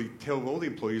 they tell all the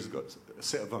employees they've got a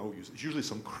set of values. It's usually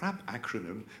some crap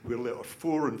acronym where letter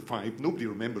 4 and 5, nobody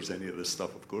remembers any of this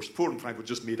stuff, of course. 4 and 5 were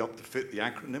just made up to fit the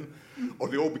acronym. Or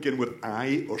they all begin with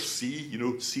I or C.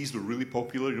 C's were really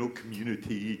popular,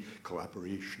 community,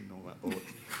 collaboration, all that.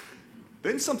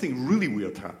 Then something really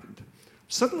weird happened.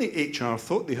 Suddenly HR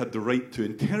thought they had the right to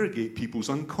interrogate people's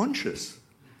unconscious.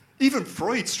 Even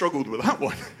Freud struggled with that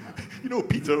one.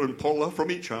 Peter and Paula from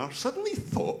HR suddenly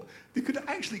thought they could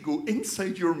actually go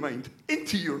inside your mind,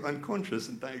 into your unconscious,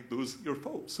 and diagnose your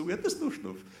faults. So we had this notion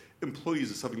of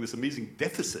employees as having this amazing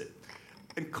deficit.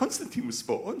 And Constantine was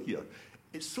spot on here.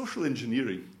 It's social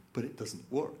engineering, but it doesn't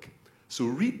work. So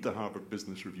read the Harvard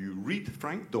Business Review, read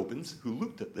Frank Dobbins, who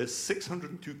looked at this,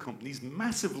 602 companies,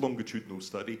 massive longitudinal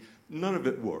study, none of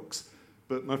it works.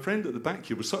 But my friend at the back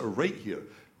here was sort of right here,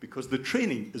 because the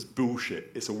training is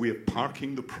bullshit. It's a way of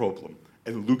parking the problem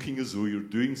and looking as though you're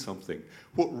doing something.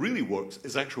 What really works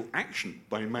is actual action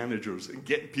by managers and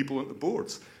getting people on the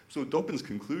boards. So Dobbins'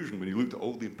 conclusion when he looked at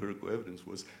all the empirical evidence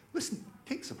was, listen,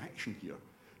 take some action here.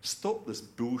 Stop this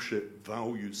bullshit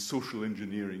values, social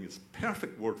engineering. It's a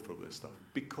perfect word for this stuff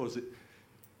because it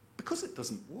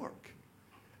doesn't work.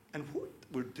 And what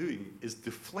we're doing is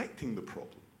deflecting the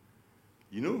problem.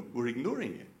 We're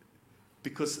ignoring it.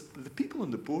 Because the people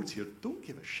on the boards here don't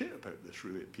give a shit about this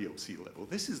really at PLC level.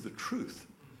 This is the truth.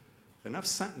 And I've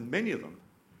sat in many of them.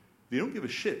 They don't give a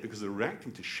shit because they're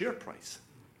reacting to share price.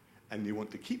 And they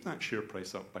want to keep that share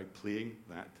price up by playing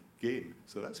that game.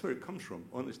 So that's where it comes from.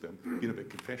 Honestly, I'm being a bit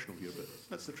confessional here, but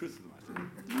that's the truth of the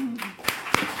matter.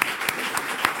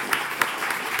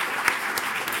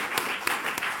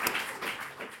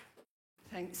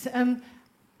 Thanks. I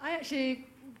actually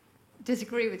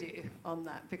disagree with you on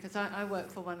that because I work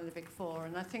for one of the big four,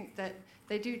 and I think that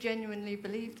they do genuinely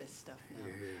believe this stuff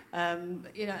now.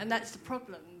 And that's the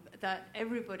problem, that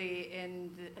everybody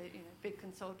in the, big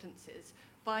consultancies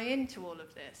buy into all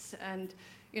of this, and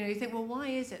you think, well, why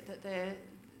is it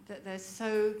that they're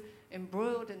so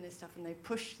embroiled in this stuff and they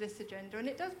push this agenda, and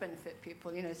it does benefit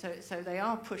people, so they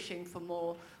are pushing for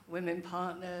more women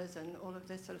partners and all of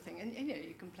this sort of thing, and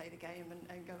you can play the game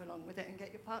and go along with it and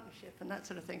get your partnership and that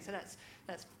sort of thing, so that's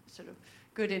sort of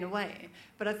good in a way.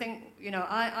 But I think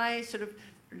I sort of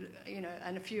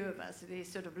and a few of us are these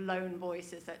sort of lone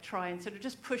voices that try and sort of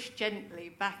just push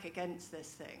gently back against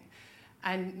this thing,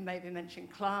 and maybe mention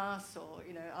class or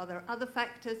other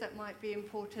factors that might be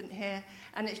important here,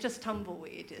 and it's just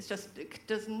tumbleweed. It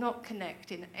does not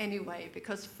connect in any way,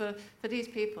 because for these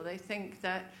people, they think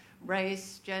that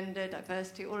race, gender,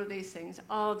 diversity, all of these things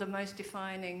are the most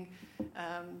defining,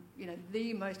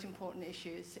 the most important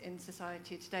issues in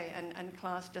society today, and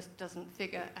class just doesn't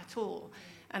figure at all.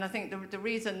 And I think the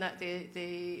reason that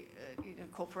the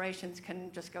corporations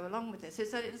can just go along with this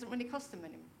is that it doesn't really cost them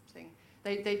anything.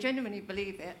 They genuinely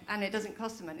believe it, and it doesn't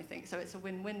cost them anything, so it's a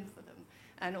win-win for them.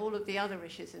 And all of the other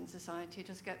issues in society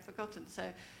just get forgotten.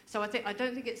 So I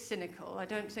don't think it's cynical. I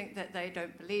don't think that they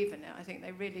don't believe in it. I think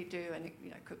they really do, and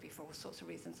it could be for all sorts of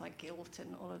reasons like guilt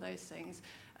and all of those things.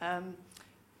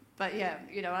 But yeah,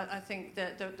 you know, I think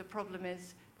that the problem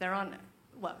is there aren't,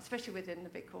 well, especially within the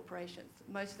big corporations,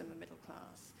 most of them are middle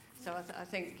class. So I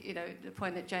think, you know, the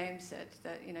point that James said,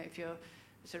 that, you know, if you're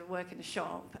sort of working a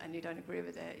shop and you don't agree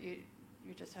with it,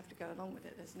 you just have to go along with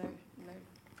it. There's no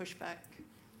pushback.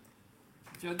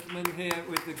 Gentleman here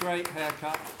with the great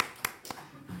haircut.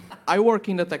 I work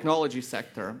in the technology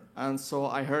sector, and so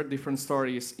I heard different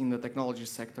stories in the technology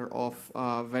sector of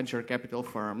venture capital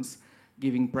firms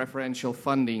giving preferential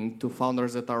funding to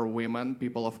founders that are women,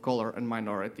 people of color, and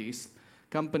minorities,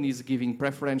 companies giving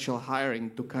preferential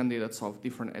hiring to candidates of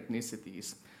different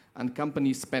ethnicities, and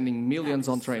companies spending millions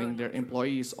on training their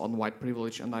employees on white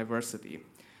privilege and diversity.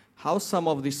 How some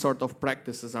of these sort of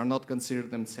practices are not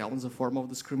considered themselves a form of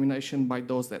discrimination by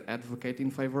those that advocate in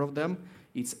favor of them,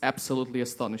 it's absolutely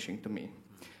astonishing to me.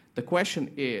 The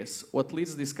question is, what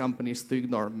leads these companies to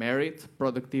ignore merit,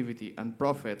 productivity, and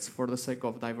profits for the sake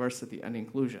of diversity and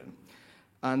inclusion?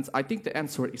 And I think the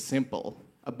answer is simple: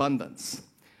 abundance.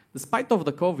 Despite of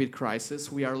the COVID crisis,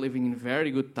 we are living in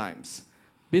very good times.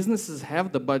 Businesses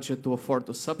have the budget to afford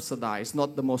to subsidize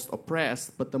not the most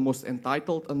oppressed, but the most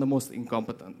entitled and the most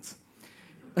incompetent.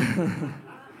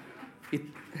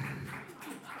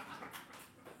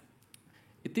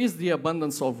 It is the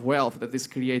abundance of wealth that is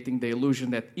creating the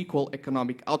illusion that equal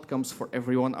economic outcomes for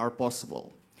everyone are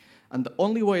possible. And the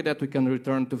only way that we can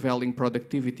return to valuing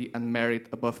productivity and merit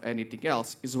above anything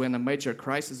else is when a major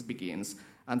crisis begins,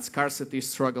 and scarcity,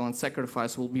 struggle, and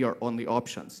sacrifice will be our only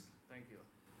options. Thank you.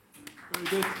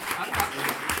 Very good.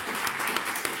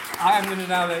 I am going to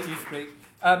now let you speak.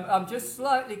 I'm just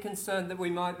slightly concerned that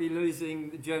we might be losing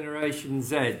the Generation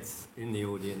Zs in the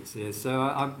audience here. So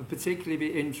I'm particularly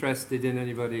be interested in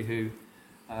anybody who...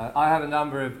 I have a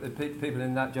number of people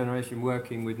in that generation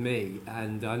working with me,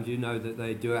 and you know that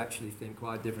they do actually think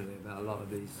quite differently about a lot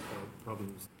of these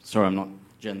problems. Sorry, I'm not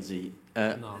Gen Z.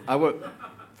 No. I work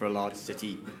for a large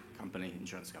city company,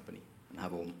 insurance company, and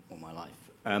have all my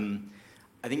life.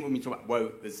 I think when we talk about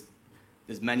woke,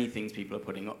 there's many things people are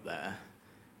putting up there.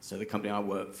 So the company I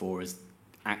work for is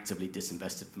actively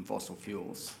disinvested from fossil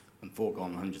fuels and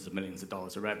foregone hundreds of millions of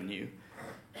dollars of revenue.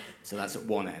 So that's at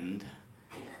one end.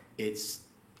 It's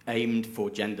aimed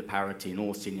for gender parity in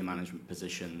all senior management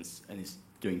positions and is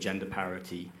doing gender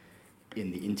parity in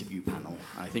the interview panel.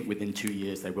 I think within 2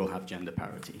 years they will have gender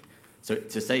parity. So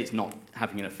to say it's not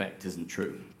having an effect isn't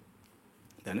true.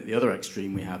 Then at the other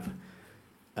extreme we have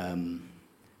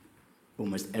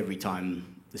almost every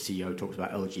time the CEO talks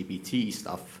about LGBT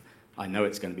stuff, I know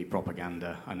it's going to be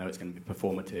propaganda, I know it's going to be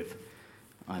performative.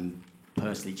 I'm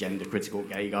personally gender-critical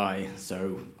gay guy,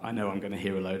 so I know I'm going to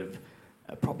hear a load of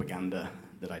propaganda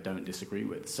that I disagree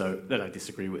with. So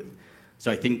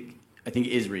I think it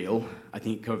is real. I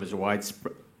think it covers a wide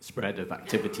spread of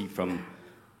activity from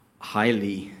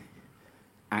highly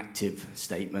active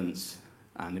statements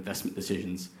and investment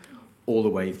decisions all the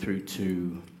way through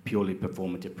to purely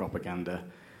performative propaganda.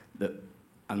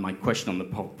 And my question on the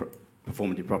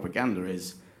performative propaganda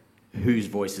is, whose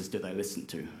voices do they listen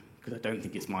to? Because I don't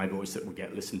think it's my voice that will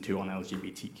get listened to on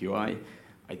LGBTQI.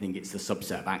 I think it's the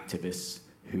subset of activists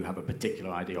who have a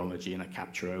particular ideology and a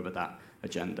capture over that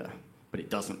agenda. But it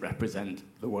doesn't represent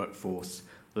the workforce,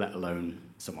 let alone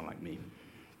someone like me.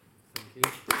 Thank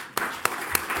you.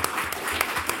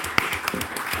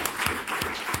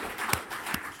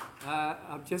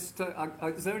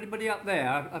 Is there anybody up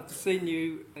there? I've seen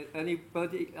you.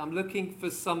 Anybody? I'm looking for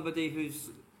somebody who's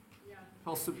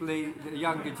possibly the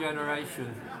younger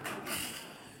generation.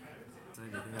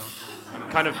 I'm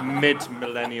kind of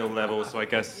mid-millennial level, so I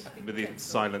guess with the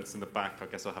silence in the back, I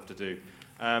guess I'll have to do.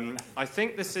 I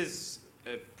think this is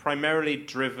primarily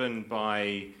driven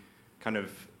by kind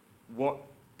of what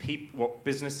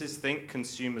businesses think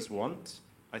consumers want.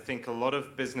 I think a lot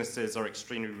of businesses are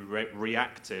extremely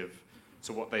reactive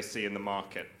to what they see in the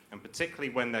market, and particularly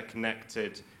when they're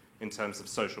connected in terms of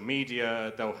social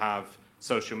media, they'll have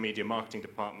social media marketing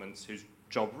departments whose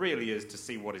job really is to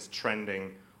see what is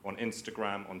trending on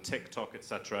Instagram, on TikTok,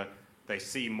 etc. They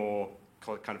see more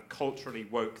kind of culturally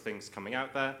woke things coming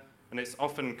out there, and it's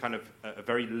often kind of a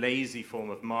very lazy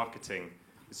form of marketing,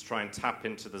 is try and tap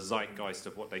into the zeitgeist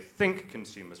of what they think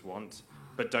consumers want,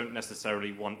 but don't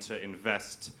necessarily want to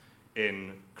invest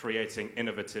in creating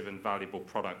innovative and valuable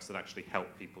products that actually help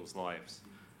people's lives.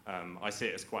 I see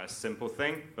it as quite a simple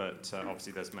thing, but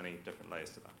obviously there's many different layers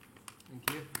to that.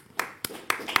 Thank you.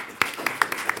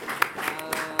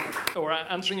 Or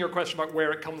answering your question about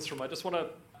where it comes from, I just want to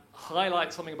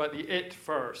highlight something about the it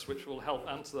first, which will help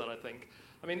answer that, I think.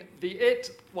 I mean, the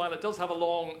it, while it does have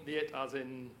the it as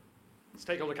in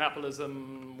stakeholder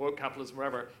capitalism, woke capitalism,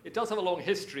 wherever, it does have a long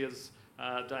history, as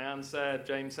Diane said,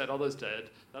 James said, others did,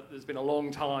 that there's been a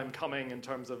long time coming in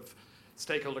terms of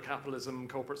stakeholder capitalism,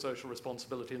 corporate social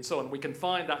responsibility, and so on. We can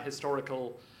find that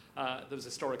there's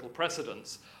historical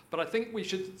precedence. But I think we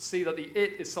should see that the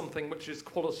it is something which is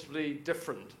qualitatively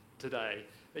different today.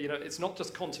 It's not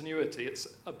just continuity, it's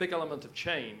a big element of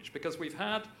change, because we've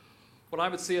had what I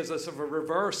would see as a sort of a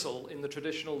reversal in the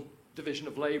traditional division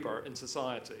of labour in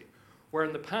society, where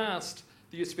in the past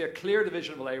there used to be a clear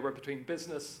division of labour between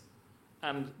business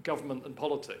and government and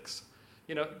politics.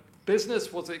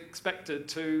 Business was expected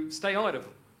to stay out of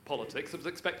politics. It was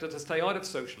expected to stay out of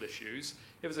social issues.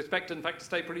 It was expected, in fact, to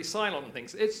stay pretty silent on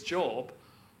things. Its job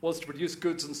was to produce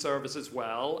goods and services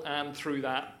well, and through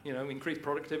that, increase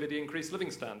productivity, increase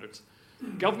living standards.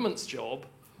 Government's job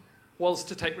was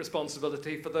to take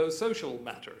responsibility for those social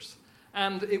matters.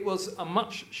 And it was a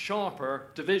much sharper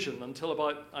division until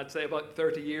about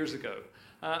 30 years ago.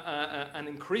 And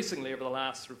increasingly over the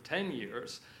last sort of 10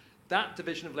 years, that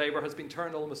division of labour has been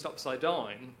turned almost upside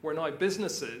down, where now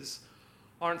businesses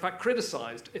are in fact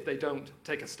criticised if they don't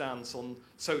take a stance on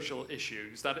social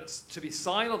issues, that it's to be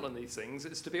silent on these things,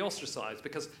 it's to be ostracised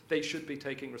because they should be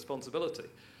taking responsibility.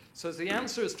 So as the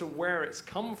answer as to where it's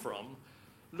come from,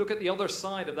 look at the other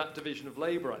side of that division of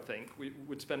labour, I think, we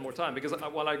would spend more time. Because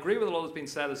while I agree with a lot that's been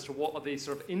said as to what are these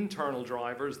sort of internal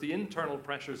drivers, the internal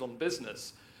pressures on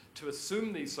business to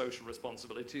assume these social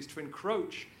responsibilities, to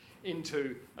encroach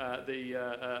into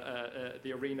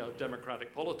the arena of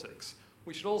democratic politics,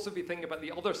 we should also be thinking about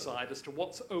the other side as to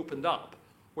what's opened up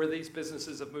where these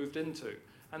businesses have moved into.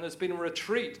 And there's been a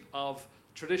retreat of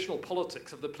traditional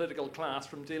politics, of the political class,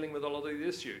 from dealing with a lot of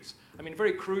these issues. I mean,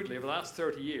 very crudely, over the last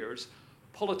 30 years,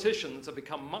 politicians have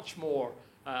become much more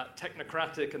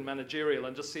technocratic and managerial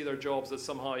and just see their jobs as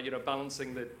somehow,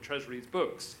 balancing the Treasury's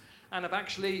books, and have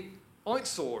actually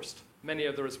outsourced many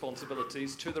of the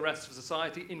responsibilities to the rest of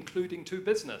society, including to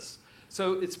business.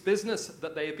 So it's business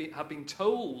that they have been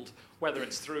told, whether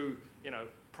it's through,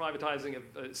 privatizing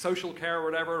of social care or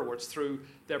whatever, or it's through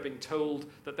they're being told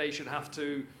that they should have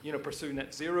to, pursue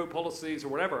net zero policies or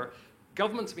whatever.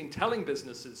 Government's been telling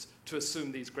businesses to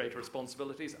assume these greater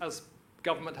responsibilities as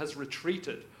government has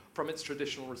retreated from its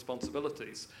traditional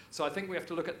responsibilities. So I think we have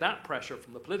to look at that pressure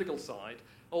from the political side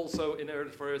also in order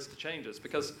for us to change this.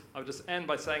 Because I would just end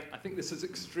by saying I think this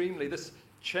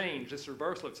change, this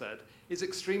reversal I've said, is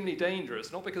extremely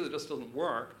dangerous, not because it just doesn't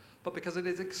work, but because it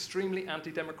is extremely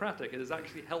anti-democratic. It is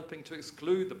actually helping to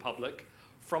exclude the public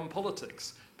from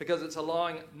politics, because it's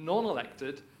allowing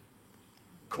non-elected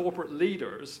corporate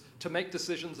leaders to make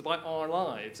decisions about our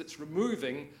lives. It's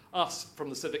removing us from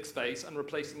the civic space and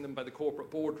replacing them by the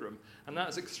corporate boardroom. And that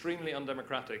is extremely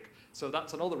undemocratic. So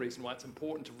that's another reason why it's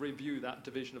important to review that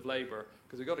division of labour,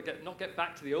 because we've got to not get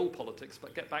back to the old politics,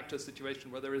 but get back to a situation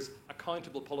where there is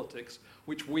accountable politics,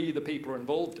 which we, the people, are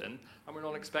involved in, and we're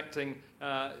not expecting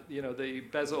the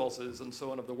Bezoses and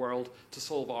so on of the world to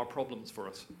solve our problems for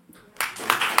us.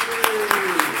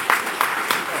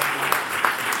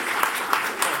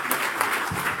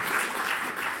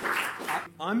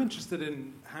 I'm interested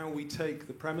in how we take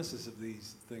the premises of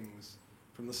these things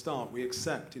from the start. We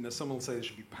accept, someone will say there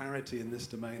should be parity in this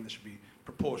domain, there should be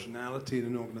proportionality in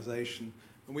an organization,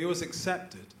 and we always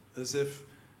accept it as if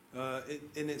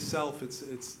in itself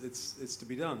it's to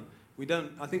be done. We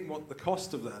don't. I think what the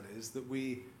cost of that is that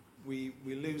we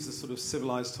lose the sort of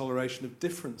civilized toleration of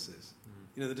differences.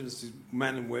 The difference between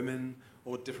men and women,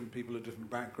 or different people of different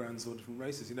backgrounds or different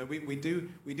races. We do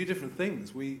different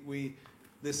things.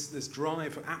 This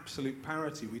drive for absolute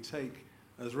parity we take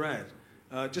as read.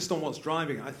 Just on what's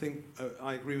driving it, I think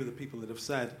I agree with the people that have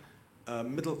said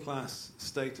middle-class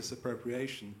status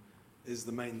appropriation is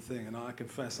the main thing, and I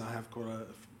confess I have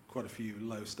quite a few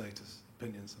low-status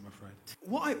opinions, I'm afraid.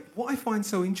 What I find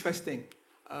so interesting,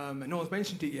 and no one's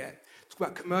mentioned it yet, it's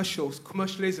about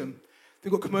commercialism.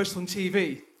 They've got commercials on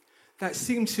TV that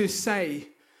seem to say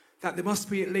that there must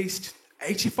be at least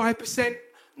 85%,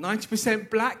 90%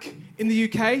 black in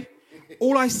the UK.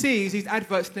 All I see is these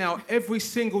adverts now, every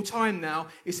single time now,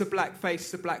 it's a black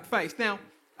face, Now,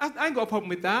 I ain't got a problem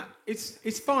with that.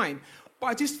 It's fine. But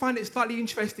I just find it slightly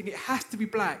interesting. It has to be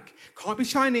black. Can't be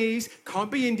Chinese,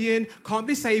 can't be Indian, can't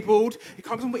be disabled, it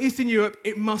can't be from Eastern Europe,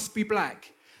 it must be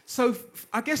black. So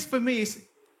I guess for me, it's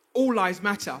all lives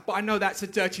matter. But I know that's a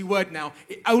dirty word now.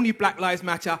 Only black lives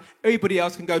matter. Everybody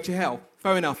else can go to hell.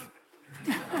 Fair enough.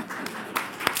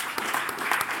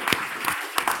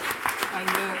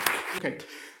 Okay,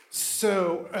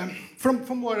 so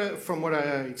from what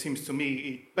it seems to me,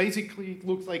 it basically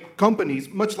looks like companies,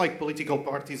 much like political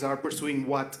parties, are pursuing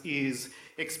what is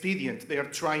expedient. They are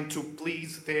trying to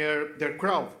please their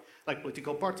crowd. Like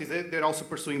political parties, they're also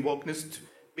pursuing wokeness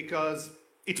because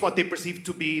it's what they perceive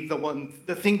to be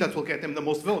the thing that will get them the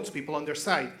most votes, people on their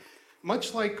side.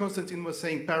 Much like Konstantin was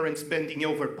saying, parents bending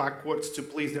over backwards to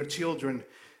please their children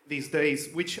these days,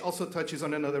 which also touches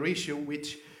on another issue,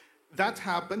 which that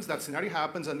scenario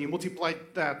happens, and you multiply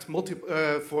that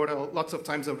for lots of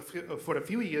times for a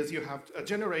few years, you have a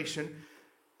generation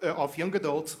of young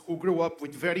adults who grew up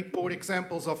with very poor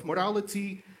examples of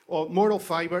morality, or moral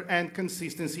fiber, and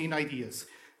consistency in ideas.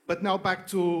 But now back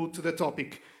to the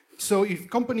topic. So if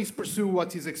companies pursue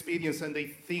what is expedient and they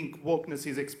think wokeness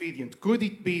is expedient, could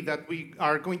it be that we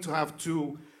are going to have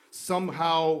to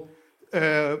somehow,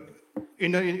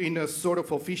 in a sort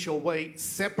of official way,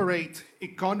 separate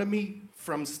economy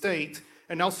from state,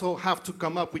 and also have to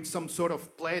come up with some sort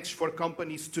of pledge for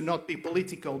companies to not be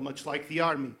political, much like the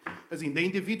army? As in, the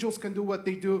individuals can do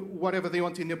whatever they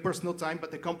want in their personal time,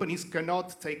 but the companies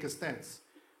cannot take a stance.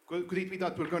 Could it be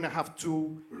that we're going to have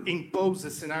to impose a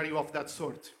scenario of that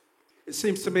sort? It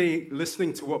seems to me,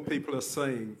 listening to what people are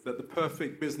saying, that the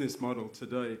perfect business model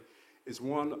today is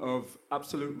one of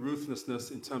absolute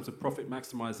ruthlessness in terms of profit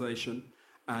maximization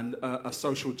and a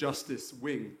social justice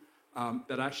wing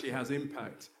that actually has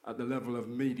impact at the level of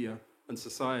media and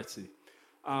society.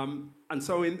 And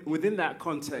so within that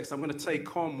context, I'm going to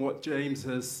take on what James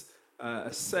has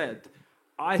said.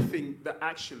 I think that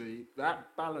actually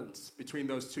that balance between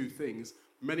those two things,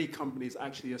 many companies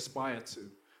actually aspire to.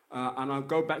 And I'll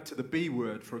go back to the B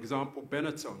word, for example,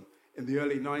 Benetton in the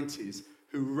early 90s,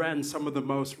 who ran some of the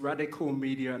most radical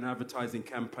media and advertising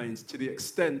campaigns to the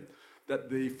extent that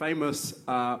the famous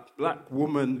black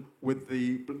woman with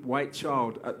the white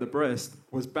child at the breast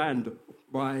was banned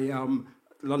by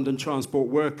London transport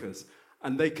workers.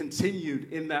 And they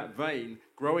continued in that vein,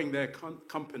 growing their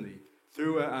company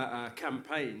through a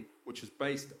campaign which was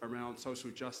based around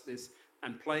social justice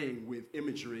and playing with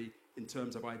imagery in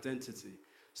terms of identity.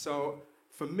 So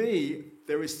for me,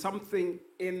 there is something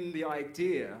in the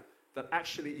idea that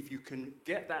actually if you can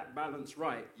get that balance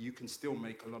right, you can still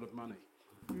make a lot of money.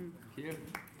 Thank you.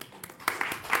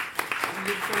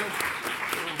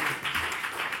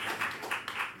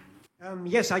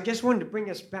 Yes, I just wanted to bring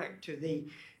us back to the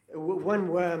one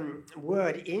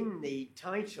word in the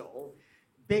title,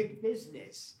 big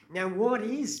business. Now, what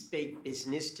is big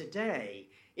business today?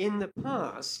 In the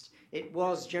past, it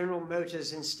was General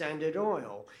Motors and Standard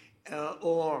Oil,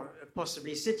 or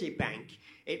possibly Citibank.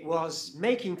 It was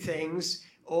making things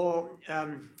or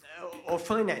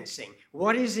financing.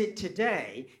 What is it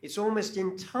today? It's almost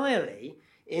entirely,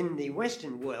 in the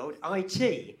Western world,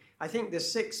 IT. I think the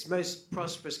 6 most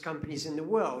prosperous companies in the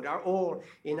world are all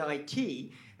in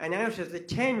IT, and out of the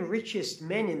 10 richest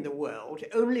men in the world,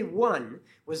 only one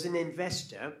was an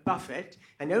investor, Buffett,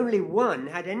 and only one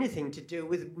had anything to do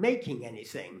with making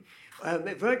anything.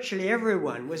 Virtually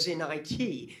everyone was in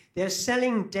IT. They're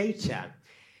selling data.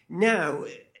 Now,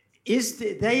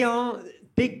 they are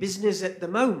big business at the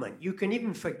moment. You can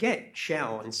even forget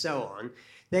Shell and so on.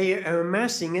 They are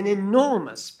amassing an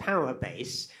enormous power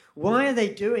base. Why are they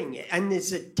doing it? And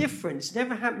there's a difference,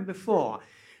 never happened before.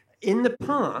 In the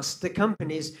past, the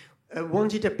companies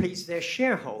wanted to please their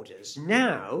shareholders.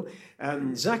 Now,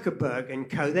 Zuckerberg and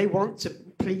co, they want to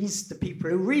please the people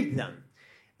who read them.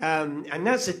 And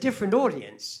that's a different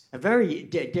audience, a very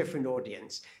different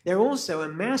audience. They're also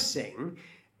amassing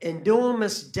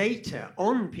enormous data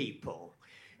on people.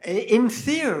 In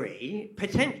theory,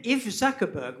 if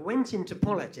Zuckerberg went into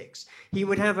politics, he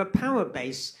would have a power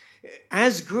base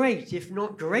as great, if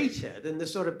not greater, than the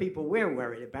sort of people we're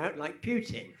worried about, like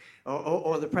Putin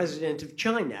or the president of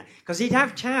China, because he'd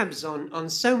have tabs on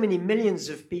so many millions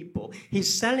of people.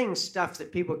 He's selling stuff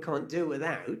that people can't do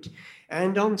without,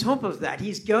 and on top of that,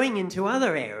 he's going into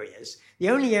other areas. The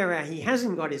only area he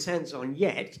hasn't got his hands on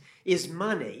yet is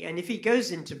money, and if he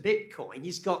goes into Bitcoin,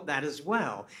 he's got that as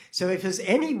well. So if there's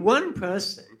any one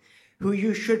person who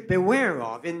you should beware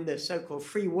of in the so-called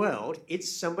free world,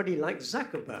 it's somebody like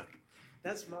Zuckerberg.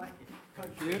 That's my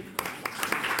contribution.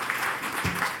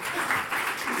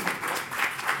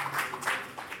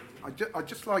 I'd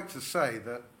just like to say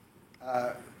that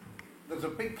there's a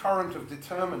big current of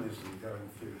determinism going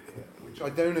through here, which I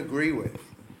don't agree with.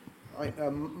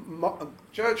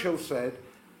 Churchill said,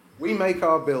 "We make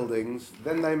our buildings,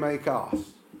 then they make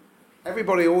us."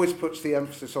 Everybody always puts the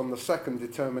emphasis on the second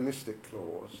deterministic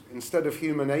clause instead of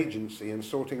human agency and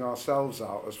sorting ourselves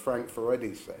out, as Frank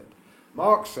Furedi said.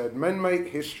 Marx said, "Men make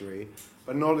history,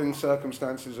 but not in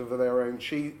circumstances of their own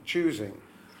choosing."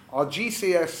 Our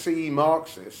GCSE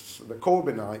Marxists, the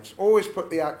Corbynites, always put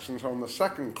the accent on the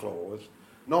second clause,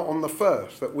 not on the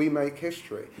first, that we make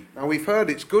history. Now, we've heard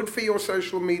it's good for your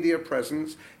social media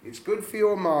presence, it's good for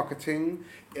your marketing,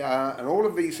 and all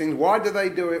of these things. Why do they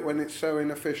do it when it's so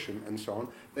inefficient and so on?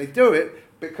 They do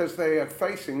it because they are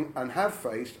facing and have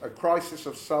faced a crisis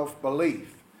of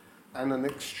self-belief and an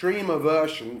extreme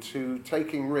aversion to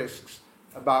taking risks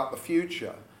about the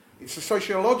future. It's a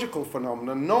sociological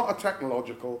phenomenon, not a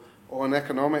technological or an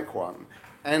economic one.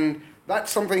 And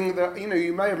that's something that,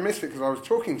 you may have missed it because I was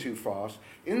talking too fast.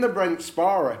 In the Brent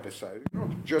Spar episode,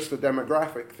 not just a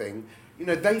demographic thing,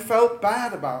 they felt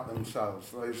bad about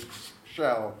themselves, those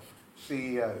Shell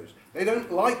CEOs. They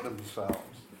don't like themselves.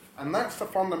 And that's the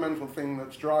fundamental thing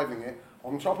that's driving it,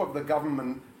 on top of the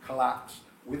government collapse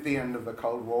with the end of the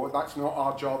Cold War. That's not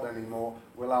our job anymore.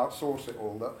 We'll outsource it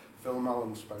all, that Phil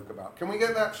Mullen spoke about. Can we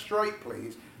get that straight,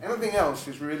 please? Anything else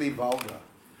is really vulgar.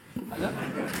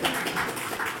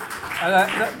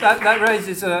 That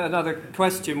raises another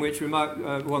question which we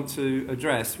might want to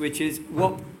address, which is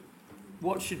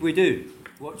what should we do?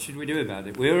 What should we do about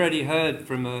it? We already heard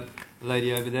from a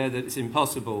lady over there that it's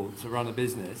impossible to run a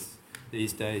business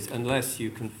these days unless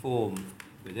you conform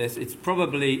with this. It's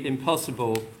probably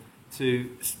impossible to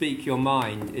speak your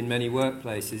mind in many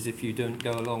workplaces if you don't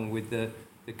go along with the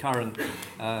current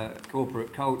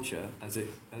corporate culture as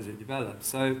it develops.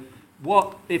 So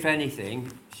what, if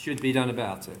anything, should be done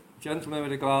about it? Gentleman with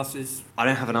the glasses. I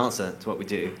don't have an answer to what we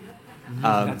do.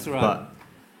 That's all right. But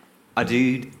I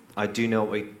do know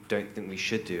what we don't think we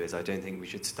should do is I don't think we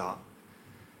should start,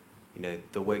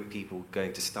 the woke people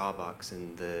going to Starbucks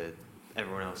and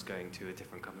everyone else going to a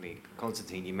different company.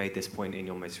 Constantine, you made this point in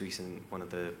your most recent one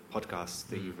of the podcasts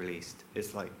that you released.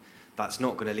 It's like, that's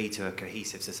not going to lead to a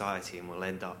cohesive society, and we'll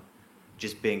end up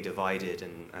just being divided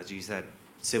and, as you said,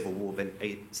 civil war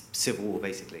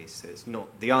basically. So it's not,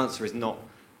 the answer is not,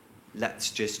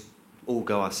 let's just all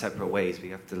go our separate ways. We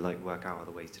have to work out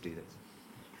other ways to do this.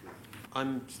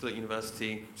 I'm still at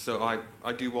university, so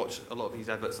I do watch a lot of these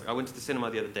adverts. I went to the cinema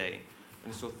the other day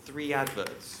and I saw 3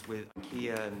 adverts with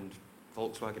Kia and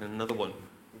Volkswagen and another one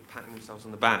patting themselves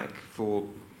on the back for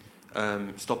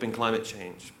stopping climate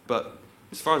change. But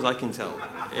as far as I can tell,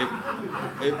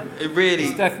 it really...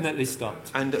 It's definitely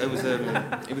stopped. And it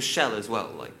was Shell as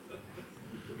well.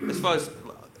 As far as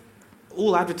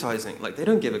all advertising, they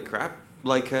don't give a crap.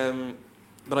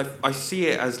 But I see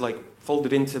it as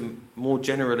folded into more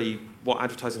generally what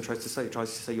advertising tries to say. It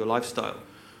tries to say your lifestyle.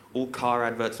 All car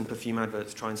adverts and perfume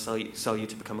adverts try and sell you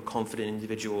to become a confident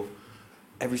individual.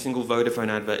 Every single Vodafone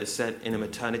advert is set in a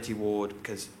maternity ward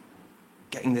because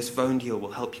getting this phone deal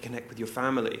will help you connect with your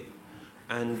family.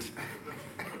 And,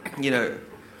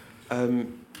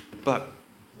 but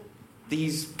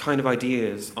these kind of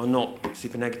ideas are not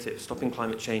super negative. Stopping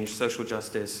climate change, social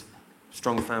justice,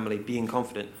 strong family, being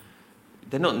confident.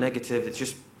 They're not negative, it's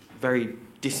just very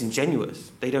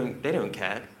disingenuous. They don't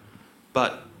care.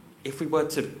 But if we were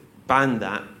to ban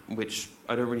that, which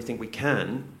I don't really think we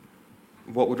can,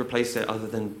 what would replace it other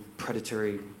than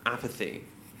predatory apathy?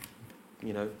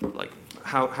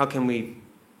 How can we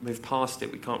move past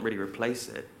it? We can't really replace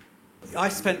it. I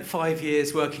spent 5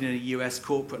 years working in a US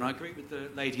corporate, and I agree with the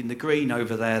lady in the green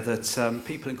over there that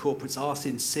people in corporates are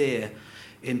sincere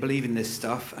in believing this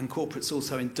stuff, and corporates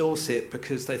also endorse it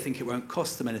because they think it won't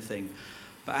cost them anything.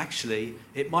 But actually,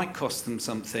 it might cost them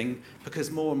something because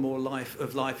more and more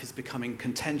life is becoming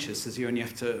contentious, as you only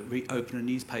have to open a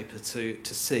newspaper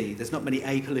to see. There's not many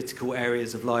apolitical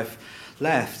areas of life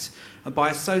left. And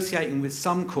by associating with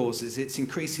some causes, it's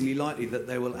increasingly likely that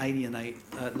they will alienate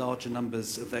larger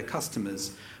numbers of their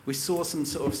customers. We saw some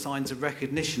sort of signs of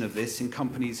recognition of this in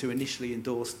companies who initially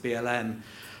endorsed BLM,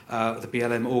 the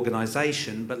BLM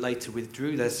organisation, but later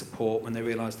withdrew their support when they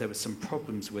realised there were some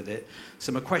problems with it.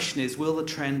 So my question is, will the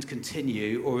trend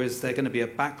continue, or is there going to be a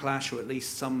backlash, or at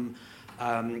least some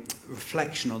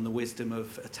reflection on the wisdom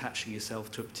of attaching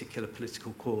yourself to a particular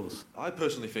political cause? I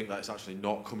personally think that it's actually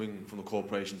not coming from the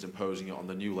corporations imposing it on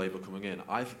the new Labour coming in.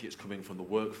 I think it's coming from the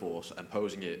workforce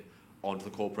imposing it onto the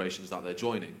corporations that they're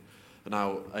joining.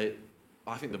 Now,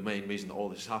 I think the main reason that all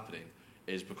this is happening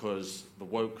is because the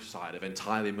woke side have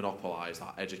entirely monopolised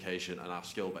our education and our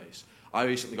skill base. I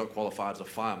recently got qualified as a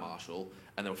fire marshal,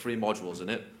 and there were 3 modules in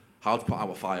it: how to put out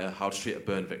a fire, how to treat a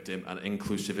burn victim, and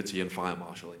inclusivity in fire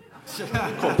marshalling.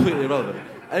 Completely irrelevant.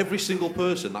 Every single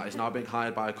person that is now being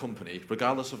hired by a company,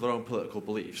 regardless of their own political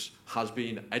beliefs, has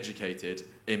been educated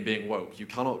in being woke. You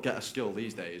cannot get a skill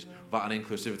these days without an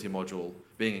inclusivity module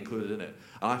being included in it.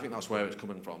 And I think that's where it's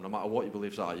coming from. No matter what your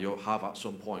beliefs are, you have at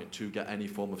some point, to get any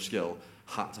form of skill,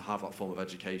 had to have that form of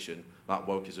education, that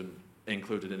wokeism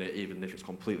included in it, even if it's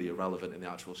completely irrelevant in the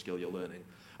actual skill you're learning.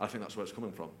 I think that's where it's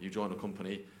coming from. You join a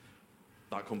company,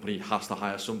 that company has to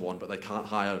hire someone, but they can't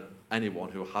hire anyone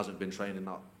who hasn't been trained in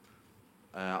that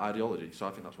ideology. So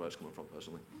I think that's where it's coming from,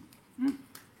 personally.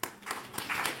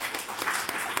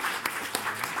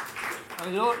 I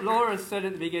mean, Laura said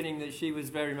at the beginning that she was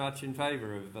very much in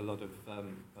favour of a lot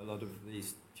of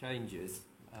these changes,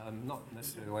 not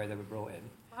necessarily the way they were brought in.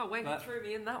 Wow, Wayne threw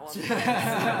me in that one.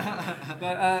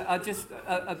 But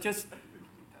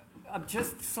I'm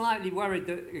just slightly worried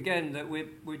that again that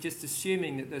we're just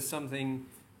assuming that there's something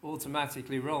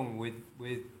automatically wrong with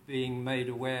being made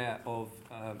aware of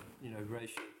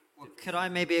racial. Could I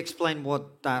maybe explain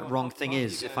what that wrong thing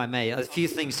is, if I may? A few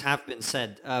things have been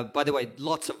said. By the way,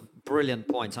 lots of brilliant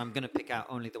points. I'm going to pick out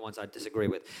only the ones I disagree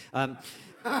with.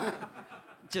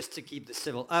 Just to keep this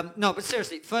civil. No, but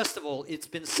seriously, first of all, it's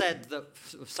been said that,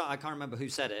 I can't remember who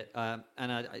said it,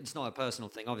 and it's not a personal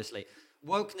thing, obviously.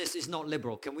 Wokeness is not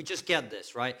liberal. Can we just get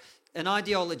this, right? An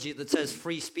ideology that says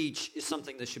free speech is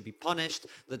something that should be punished,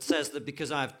 that says that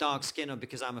because I have dark skin or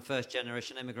because I'm a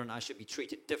first-generation immigrant, I should be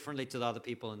treated differently to the other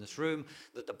people in this room,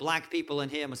 that the black people in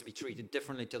here must be treated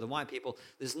differently to the white people.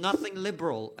 There's nothing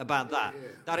liberal about that.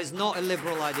 That is not a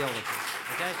liberal ideology,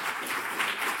 okay?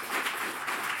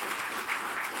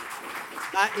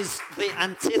 That is the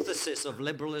antithesis of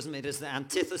liberalism. It is the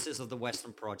antithesis of the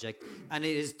Western project, and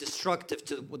it is destructive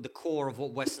to the core of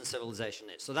what Western civilization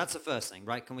is. So that's the first thing,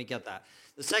 right? Can we get that?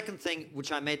 The second thing,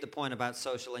 which I made the point about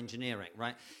social engineering,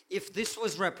 right? If this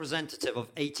was representative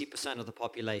of 80% of the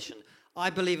population, I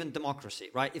believe in democracy,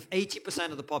 right? If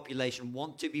 80% of the population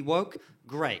want to be woke,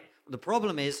 great. The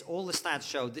problem is, all the stats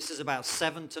show this is about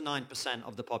 7 to 9%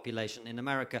 of the population in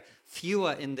America,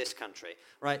 fewer in this country,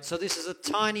 right? So this is a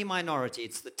tiny minority.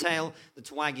 It's the tail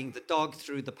that's wagging the dog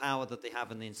through the power that they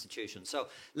have in the institution. So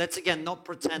let's, again, not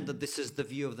pretend that this is the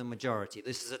view of the majority.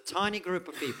 This is a tiny group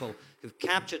of people who've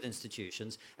captured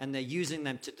institutions, and they're using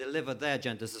them to deliver their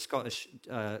agendas. The Scottish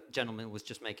gentleman was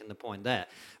just making the point there,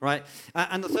 right?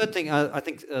 And the third thing, I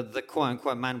think the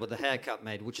quote-unquote man with the haircut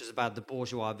made, which is about the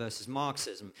bourgeois versus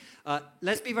Marxism.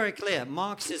 Let's be very clear.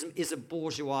 Marxism is a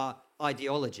bourgeois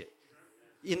ideology,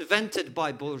 invented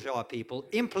by bourgeois people,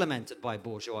 implemented by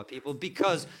bourgeois people,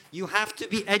 because you have to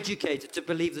be educated to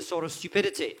believe this sort of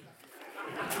stupidity.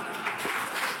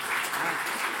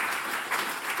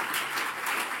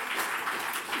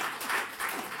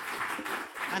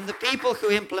 And the people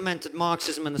who implemented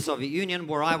Marxism in the Soviet Union,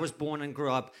 where I was born and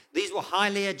grew up, these were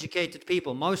highly educated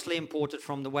people, mostly imported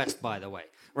from the West, by the way,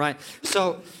 right?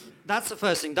 So that's the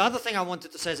first thing. The other thing I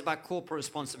wanted to say is about corporate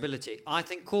responsibility. I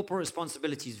think corporate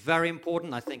responsibility is very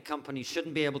important. I think companies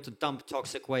shouldn't be able to dump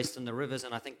toxic waste in the rivers,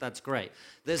 and I think that's great.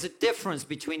 There's a difference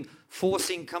between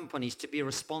forcing companies to be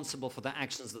responsible for the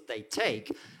actions that they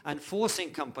take and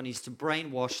forcing companies to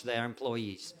brainwash their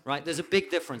employees, right? There's a big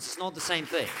difference. It's not the same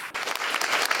thing.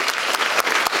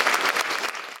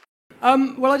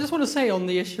 Well, I just want to say on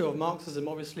the issue of Marxism,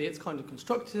 obviously it's kind of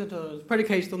constructed,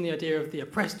 predicated on the idea of the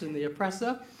oppressed and the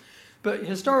oppressor. But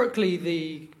historically,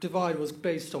 the divide was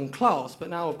based on class, but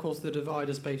now, of course, the divide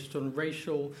is based on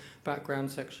racial background,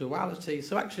 sexuality.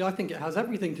 So actually, I think it has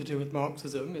everything to do with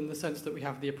Marxism in the sense that we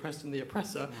have the oppressed and the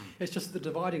oppressor. It's just the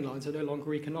dividing lines are no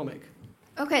longer economic.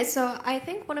 Okay, so I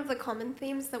think one of the common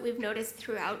themes that we've noticed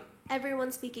throughout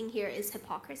everyone speaking here is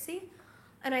hypocrisy.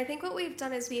 And I think what we've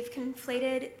done is we've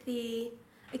conflated the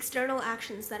external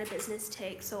actions that a business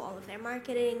takes, so all of their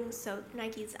marketing, so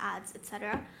Nike's ads,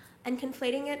 etc., and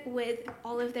conflating it with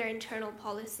all of their internal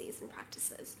policies and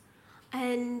practices.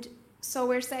 And so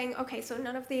we're saying, okay, so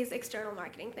none of these external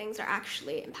marketing things are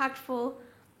actually impactful.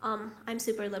 I'm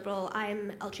super liberal,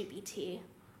 I'm LGBT,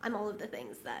 I'm all of the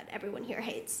things that everyone here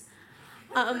hates.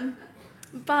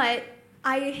 But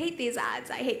I hate these ads.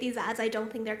 I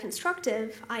don't think they're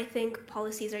constructive. I think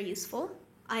policies are useful.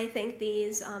 I think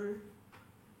these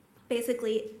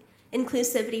basically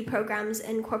inclusivity programs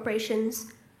in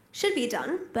corporations should be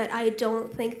done, but I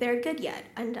don't think they're good yet.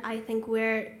 And I think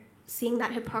we're seeing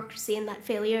that hypocrisy and that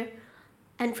failure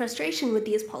and frustration with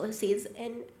these policies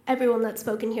in everyone that's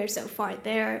spoken here so far.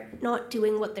 They're not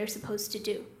doing what they're supposed to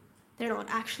do. They're not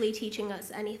actually teaching us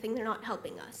anything. They're not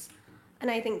helping us. And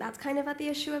I think that's kind of at the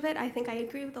issue of it. I think I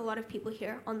agree with a lot of people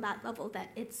here on that level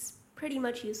that it's pretty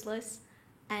much useless,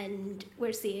 and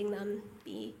we're seeing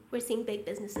big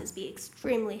businesses be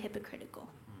extremely hypocritical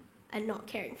and not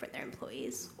caring for their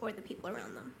employees or the people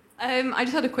around them. I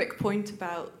just had a quick point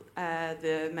about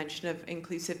the mention of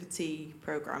inclusivity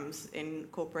programs in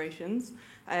corporations.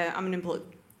 I'm an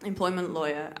employment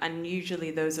lawyer, and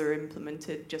usually those are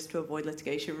implemented just to avoid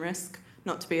litigation risk.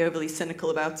 Not to be overly cynical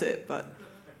about it, but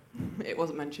it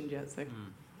wasn't mentioned yet, so.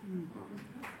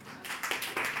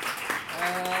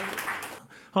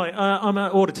 Hi, I'm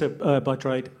an auditor by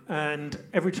trade, and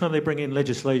every time they bring in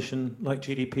legislation like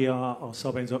GDPR or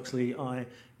Sarbanes-Oxley, I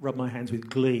rub my hands with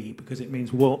glee because it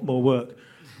means more work.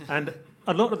 And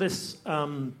a lot of these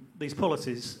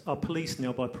policies are policed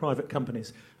now by private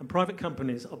companies, and private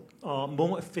companies are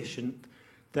more efficient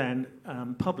than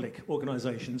public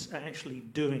organisations at actually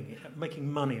doing it, at making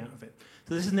money out of it.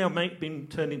 So this has now been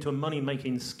turned into a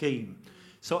money-making scheme.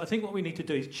 So I think what we need to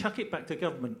do is chuck it back to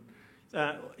government.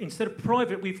 Instead of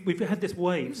private, we've had this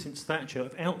wave since Thatcher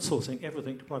of outsourcing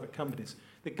everything to private companies.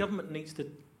 The government needs to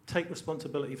take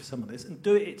responsibility for some of this and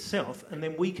do it itself, and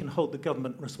then we can hold the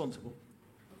government responsible.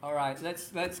 All right,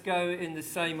 let's go in the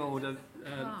same order.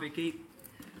 Vicky?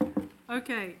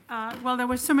 Okay, well, there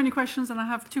were so many questions and I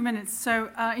have 2 minutes. So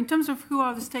in terms of who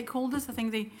are the stakeholders, I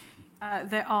think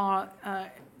there are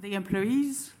the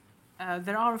employees.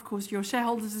 There are, of course, your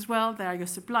shareholders as well. There are your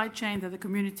supply chain, there's the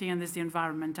community, and there's the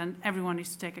environment. And everyone needs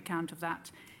to take account of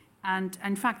that. And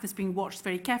in fact, it's being watched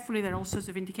very carefully. There are all sorts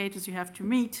of indicators you have to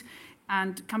meet.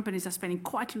 And companies are spending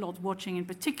quite a lot watching in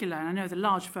particular. And I know the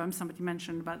large firms, somebody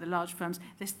mentioned about the large firms,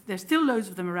 there's still loads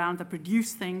of them around that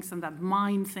produce things and that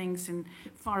mine things in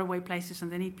faraway places.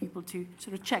 And they need people to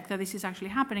sort of check that this is actually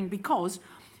happening because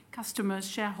customers,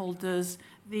 shareholders,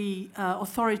 the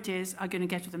authorities are going to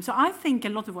get to them. So I think a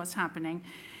lot of what's happening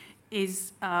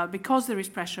is because there is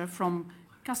pressure from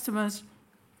customers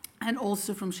and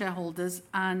also from shareholders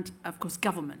and, of course,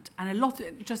 government. And a lot,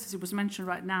 just as it was mentioned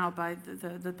right now by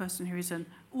the person who is an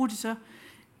auditor,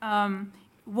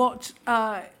 what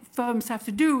firms have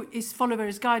to do is follow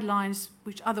various guidelines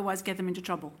which otherwise get them into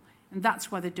trouble. And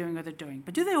that's why they're doing what they're doing.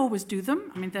 But do they always do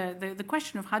them? I mean, the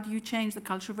question of how do you change the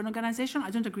culture of an organization,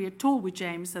 I don't agree at all with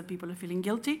James that people are feeling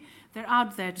guilty. They're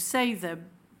out there to save their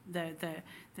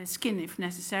skin if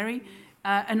necessary,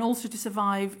 and also to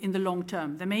survive in the long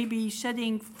term. They may be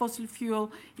shedding fossil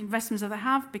fuel investments that they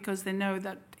have because they know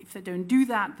that if they don't do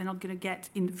that, they're not going to get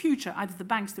in the future either the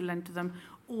banks to lend to them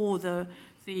or the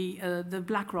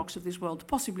BlackRocks of this world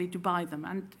possibly to buy them.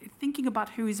 And thinking about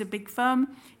who is a big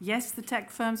firm, yes, the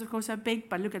tech firms, of course, are big,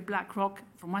 but look at BlackRock.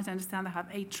 From what I understand, they have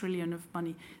 $8 trillion of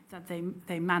money that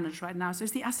they manage right now. So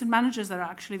it's the asset managers that are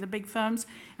actually the big firms,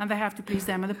 and they have to please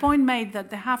them. And the point made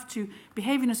that they have to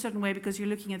behave in a certain way because you're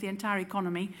looking at the entire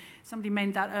economy. Somebody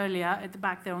made that earlier at the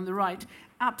back there on the right.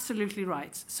 Absolutely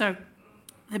right. So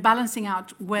they're balancing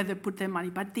out where they put their money.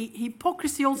 But the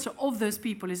hypocrisy also of those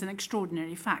people is an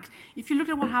extraordinary fact. If you look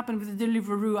at what happened with the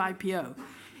Deliveroo IPO,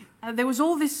 there was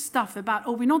all this stuff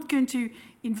about, we're not going to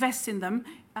invest in them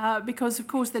because, of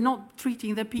course, they're not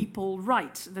treating the people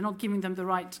right. They're not giving them the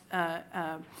right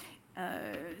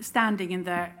standing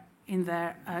in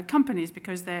their companies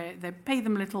because they pay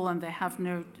them little and they have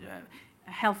no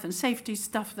health and safety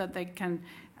stuff that they can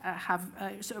have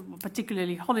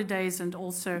particularly holidays and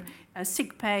also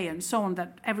sick pay and so on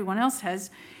that everyone else has.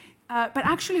 But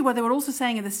actually what they were also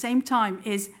saying at the same time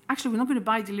is, actually we're not going to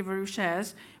buy Deliveroo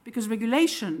shares because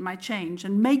regulation might change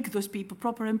and make those people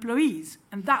proper employees.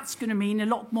 And that's going to mean a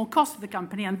lot more cost for the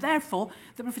company, and therefore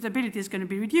the profitability is going to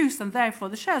be reduced, and therefore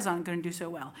the shares aren't going to do so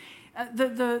well.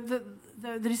 The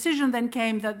decision then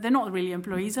came that they're not really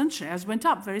employees, and shares went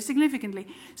up very significantly.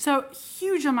 So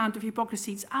huge amount of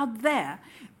hypocrisy is out there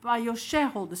by your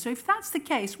shareholders. So if that's the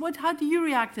case, how do you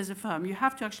react as a firm? You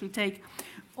have to actually take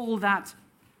all that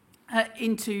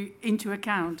into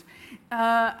account.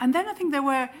 And then I think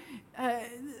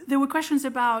there were questions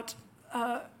about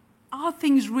are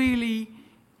things really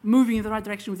moving in the right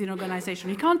direction within an organization?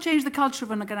 You can't change the culture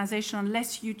of an organization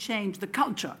unless you change the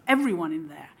culture, everyone in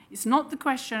there. It's not the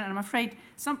question, and I'm afraid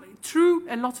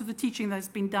a lot of the teaching that's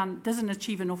been done doesn't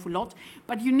achieve an awful lot,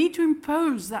 but you need to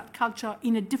impose that culture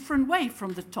in a different way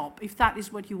from the top if that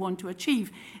is what you want to achieve.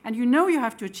 And you know you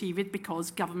have to achieve it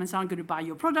because governments aren't going to buy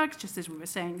your products, just as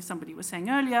somebody was saying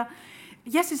earlier.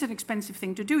 Yes, it's an expensive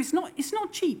thing to do. It's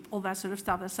not cheap, all that sort of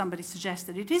stuff that somebody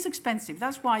suggested. It is expensive.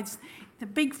 That's why it's the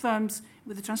big firms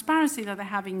with the transparency that they're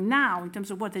having now in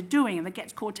terms of what they're doing, and they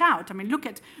get caught out. I mean, look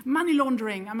at money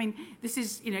laundering. I mean, this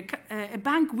is a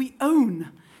bank we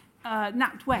own,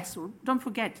 NatWest. Or don't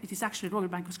forget, it is actually Royal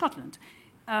Bank of Scotland.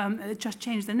 It just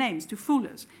changed the names to fool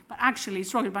us. But actually,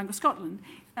 it's Royal Bank of Scotland,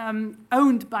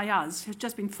 owned by us, has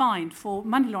just been fined for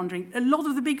money laundering. A lot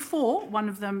of the big four, one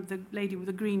of them, the lady with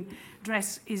the green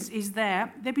dress, is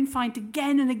there. They've been fined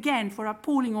again and again for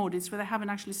appalling audits where they haven't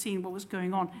actually seen what was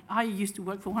going on. I used to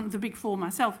work for one of the big four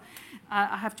myself.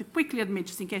 I have to quickly admit,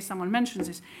 just in case someone mentions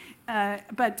this.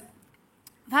 But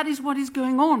that is what is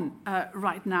going on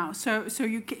right now. So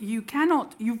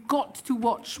you've got to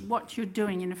watch what you're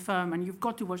doing in a firm, and you've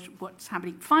got to watch what's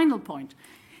happening. Final point.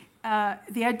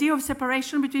 the idea of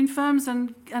separation between firms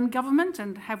and government,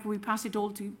 and have we passed it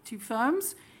all to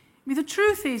firms? I mean, the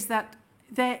truth is that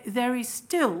there is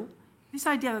still this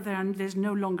idea that there's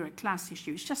no longer a class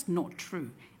issue. It's just not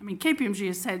true. I mean, KPMG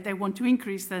has said they want to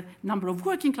increase the number of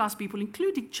working class people,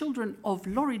 including children of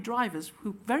lorry drivers,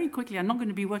 who very quickly are not going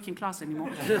to be working class anymore,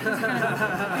 earning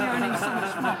so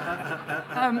much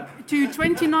more, to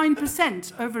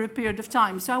 29% over a period of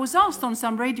time. So I was asked on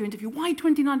some radio interview, why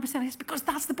 29%? It's because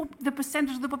that's the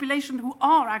percentage of the population who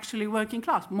are actually working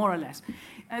class, more or less.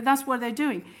 That's what they're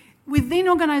doing. Within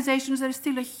organizations, there is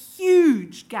still a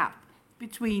huge gap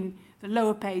between the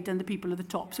lower paid and the people at the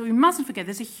top. So we mustn't forget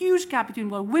there's a huge gap between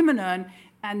what women earn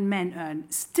and men earn,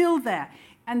 still there.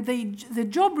 And the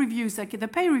job reviews, the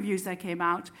pay reviews that came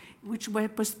out, which were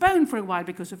postponed for a while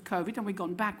because of COVID, and we've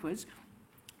gone backwards,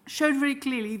 showed very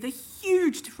clearly the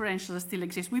huge differentials that still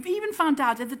exist. We've even found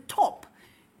out at the top,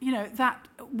 that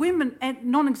women and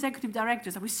non-executive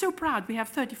directors, we're so proud, we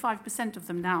have 35% of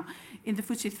them now in the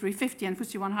FTSE 350 and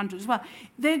FTSE 100 as well.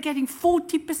 They're getting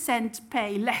 40%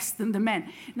 pay less than the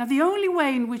men. Now, the only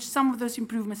way in which some of those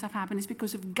improvements have happened is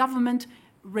because of government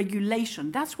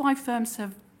regulation. That's why firms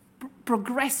have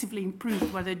progressively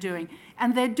improved what they're doing.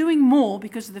 And they're doing more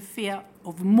because of the fear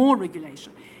of more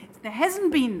regulation. There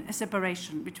hasn't been a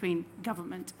separation between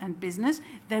government and business.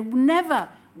 There never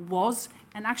was,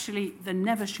 and actually there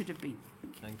never should have been.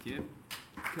 Thank you.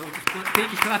 Keep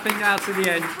clapping now to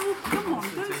the end. Oh, come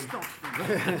on, don't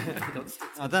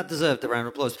stop. That deserved a round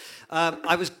of applause.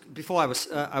 I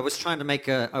was trying to make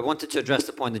I wanted to address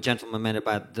the point the gentleman made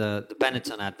about the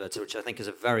Benetton adverts, which I think is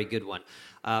a very good one.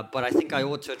 But I think I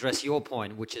ought to address your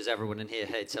point, which is everyone in here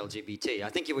hates LGBT. I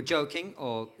think you were joking,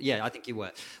 or yeah, I think you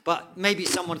were. But maybe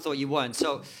someone thought you weren't.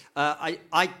 So I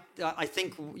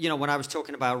think, when I was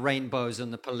talking about rainbows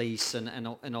and the police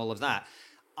and all of that,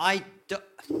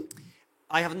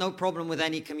 I have no problem with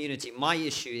any community. My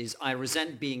issue is I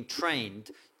resent being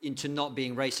trained into not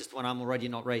being racist when I'm already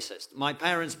not racist. My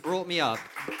parents brought me up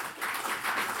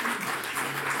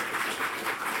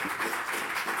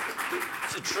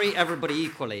to treat everybody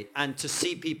equally and to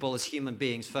see people as human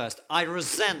beings first. I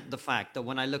resent the fact that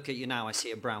when I look at you now, I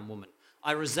see a brown woman.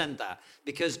 I resent that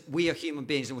because we are human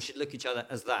beings and we should look at each other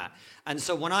as that. And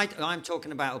so when I'm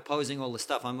talking about opposing all the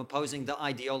stuff, I'm opposing the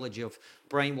ideology of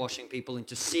brainwashing people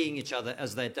into seeing each other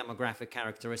as their demographic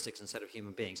characteristics instead of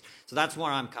human beings. So that's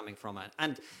where I'm coming from.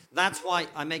 And that's why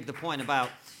I make the point about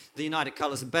the United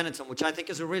Colors of Benetton, which I think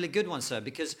is a really good one, sir,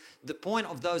 because the point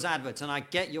of those adverts, and I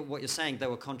get what you're saying, they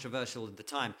were controversial at the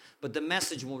time, but the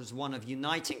message was one of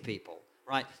uniting people.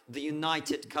 Right, the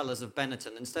United Colors of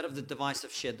Benetton, instead of the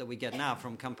divisive shit that we get now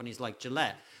from companies like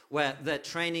Gillette, where they're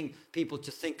training people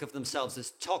to think of themselves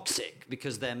as toxic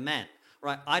because they're men.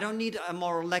 Right, I don't need a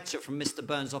moral lecture from Mr.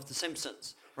 Burns off The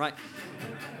Simpsons. Right,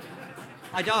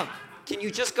 I don't. Can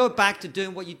you just go back to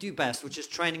doing what you do best, which is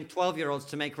training 12-year-olds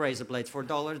to make razor blades for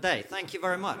 $1 a day? Thank you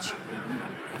very much.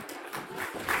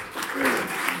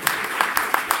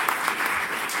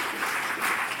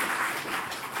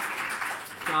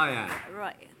 Diane.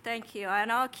 Right, thank you. And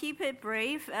I'll keep it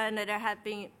brief, and there have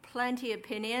been plenty of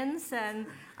opinions, and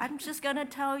I'm just going to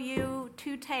tell you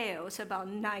two tales about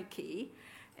Nike,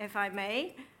 if I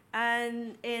may.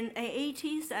 And in the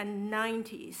 80s and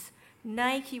 90s,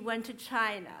 Nike went to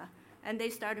China, and they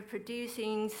started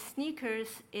producing sneakers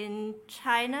in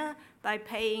China by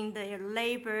paying their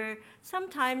labor,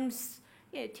 sometimes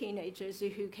teenagers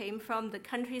who came from the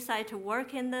countryside to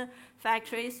work in the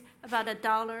factories, about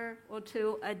 $1 or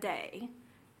 $2 a day.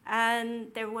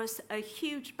 And there was a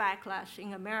huge backlash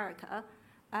in America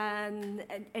and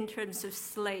in terms of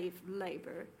slave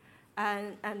labor.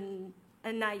 And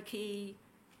Nike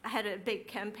had a big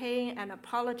campaign and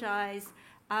apologized,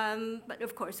 but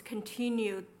of course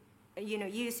continued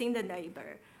using the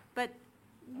labor. But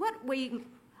what we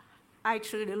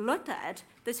actually looked at,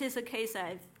 this is a case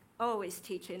I've always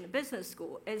teach in the business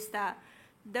school, is that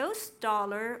those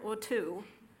 $1 or $2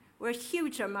 were a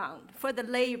huge amount for the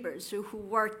laborers who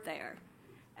worked there.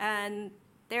 And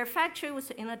their factory was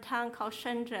in a town called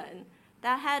Shenzhen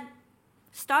that had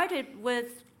started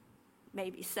with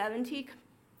maybe 70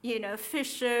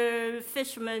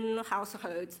 fishermen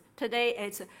households. Today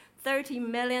it's 30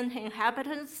 million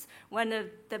inhabitants, one of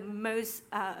the most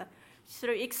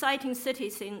sort of exciting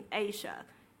cities in Asia.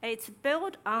 It's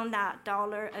built on that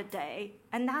 $1 a day,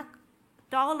 and that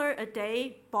 $1 a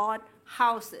day bought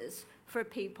houses for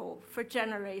people for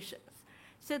generations.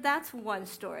 So that's one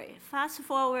story. Fast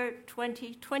forward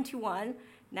 2021,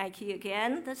 Nike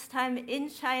again, this time in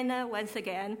China once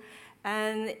again,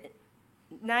 and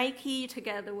Nike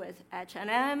together with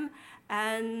H&M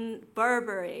and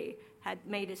Burberry had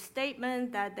made a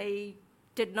statement that they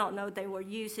did not know they were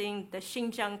using the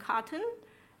Xinjiang cotton,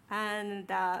 and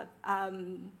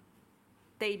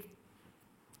they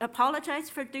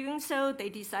apologized for doing so. They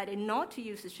decided not to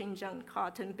use the Xinjiang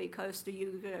cotton because the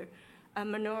Uyghur a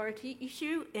minority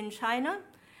issue in China,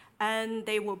 and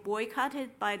they were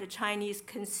boycotted by the Chinese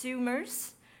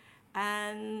consumers,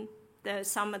 and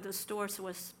some of the stores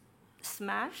was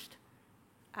smashed,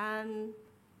 and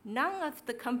none of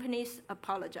the companies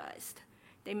apologized.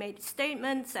 They made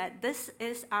statements that this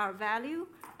is our value,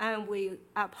 and we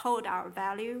uphold our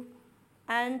value.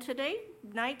 And today,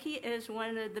 Nike is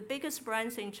one of the biggest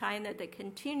brands in China that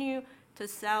continue to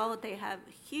sell. They have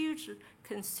huge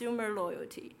consumer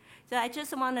loyalty. So I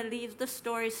just want to leave the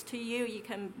stories to you. You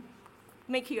can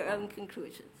make your own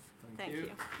conclusions. Thank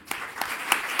you.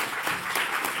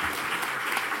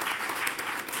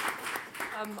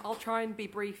 I'll try and be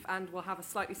brief, and we'll have a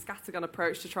slightly scattergun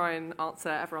approach to try and answer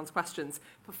everyone's questions.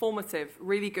 Performative,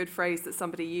 really good phrase that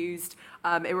somebody used.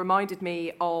 It reminded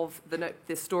me of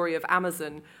the story of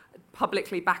Amazon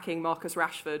publicly backing Marcus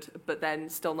Rashford, but then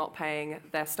still not paying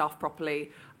their staff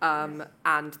properly,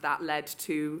 and that led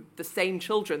to the same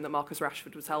children that Marcus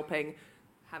Rashford was helping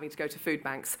having to go to food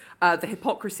banks. The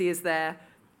hypocrisy is there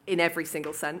in every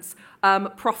single sense.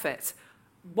 Profit,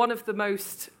 one of the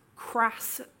most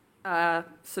crass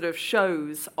sort of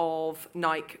shows of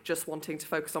Nike just wanting to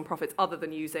focus on profits, other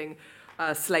than using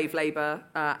slave labor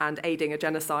and aiding a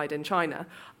genocide in China,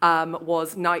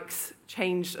 was Nike's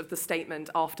change of the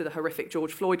statement after the horrific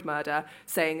George Floyd murder,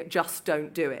 saying, just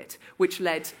don't do it, which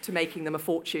led to making them a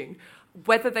fortune.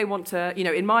 Whether they want to,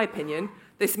 in my opinion,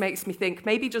 this makes me think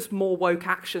maybe just more woke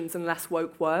actions and less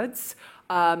woke words.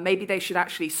 Maybe they should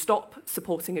actually stop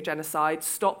supporting a genocide,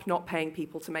 stop not paying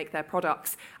people to make their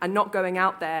products, and not going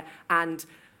out there and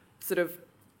sort of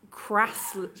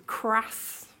crass,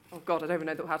 oh God, I don't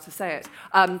even know how to say it,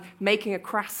 making a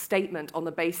crass statement on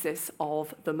the basis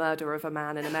of the murder of a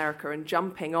man in America and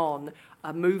jumping on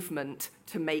a movement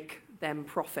to make them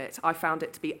profit. I found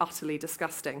it to be utterly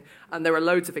disgusting. And there are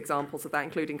loads of examples of that,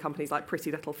 including companies like Pretty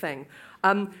Little Thing.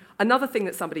 Another thing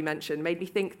that somebody mentioned made me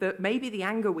think that maybe the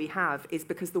anger we have is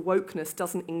because the wokeness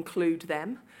doesn't include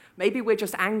them. Maybe we're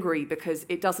just angry because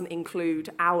it doesn't include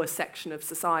our section of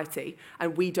society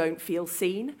and we don't feel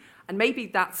seen. And maybe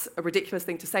that's a ridiculous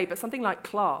thing to say, but something like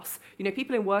class,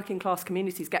 people in working class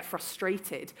communities get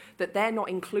frustrated that they're not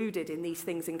included in these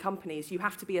things in companies. You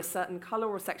have to be a certain colour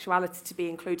or sexuality to be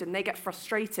included, and they get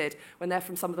frustrated when they're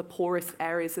from some of the poorest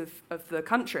areas of the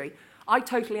country. I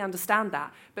totally understand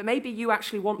that, but maybe you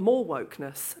actually want more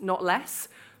wokeness, not less.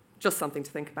 Just something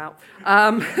to think about.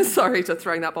 Sorry for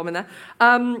throwing that bomb in there.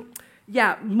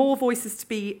 More voices to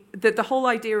be, the whole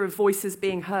idea of voices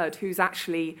being heard, who's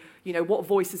actually, what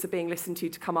voices are being listened to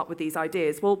come up with these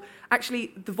ideas. Well,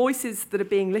 actually, the voices that are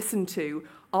being listened to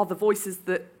are the voices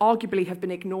that arguably have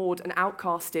been ignored and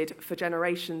outcasted for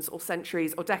generations or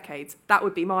centuries or decades. That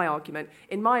would be my argument.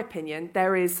 In my opinion,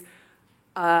 there is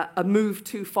a move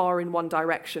too far in one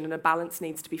direction, and a balance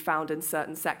needs to be found in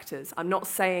certain sectors. I'm not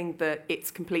saying that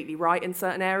it's completely right in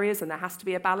certain areas and there has to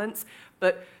be a balance,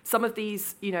 but some of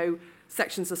these,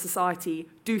 sections of society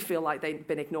do feel like they've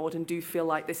been ignored and do feel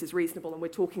like this is reasonable. And we're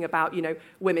talking about,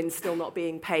 women still not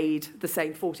being paid the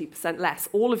same 40% less.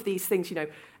 All of these things,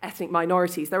 ethnic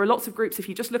minorities. There are lots of groups, if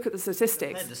you just look at the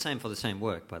statistics. They're the same for the same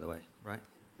work, by the way, right?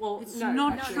 Well, it's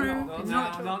not true. Not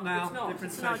now.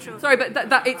 It's not true. Sorry, but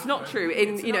that it's not true.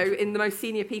 In the most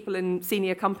senior people in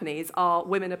senior companies,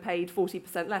 women are paid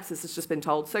 40% less, as has just been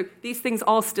told. So these things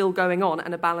are still going on,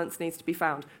 and a balance needs to be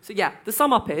found. So the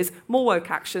sum up is more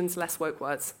woke actions, less woke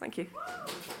words. Thank you.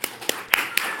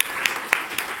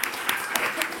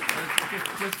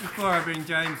 Just before I bring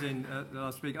James in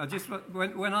last week,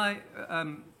 when I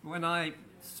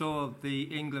saw the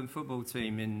England football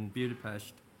team in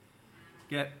Budapest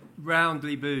get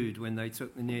roundly booed when they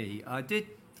took the knee, I did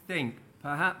think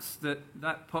perhaps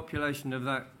that population of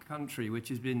that country, which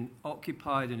has been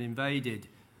occupied and invaded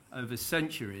over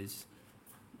centuries,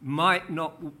 might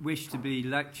not wish to be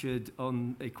lectured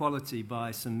on equality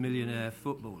by some millionaire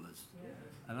footballers.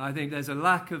 And I think there's a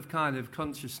lack of kind of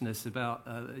consciousness about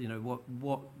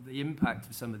what the impact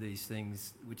of some of these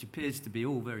things, which appears to be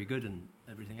all very good and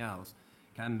everything else,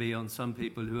 can be on some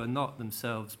people who are not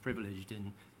themselves privileged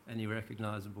in any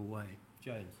recognisable way.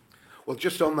 James? Well,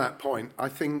 just on that point, I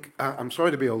think, I'm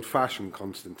sorry to be old-fashioned,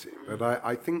 Constantine, but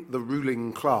I think the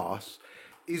ruling class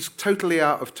is totally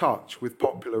out of touch with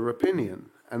popular opinion,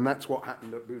 and that's what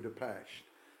happened at Budapest.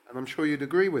 And I'm sure you'd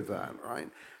agree with that, right?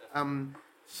 I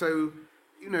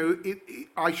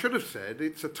should have said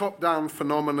it's a top-down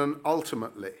phenomenon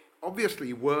ultimately.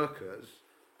 Obviously, workers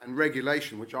and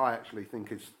regulation, which I actually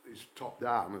think is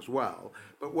top-down as well.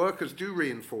 But workers do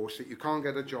reinforce it. You can't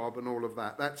get a job and all of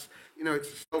that. That's,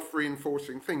 it's a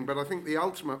self-reinforcing thing. But I think the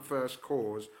ultimate first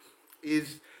cause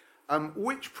is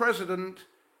which president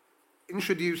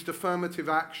introduced affirmative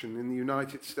action in the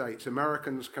United States?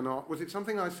 Americans cannot... Was it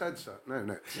something I said, sir?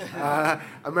 No.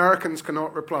 Americans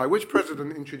cannot reply. Which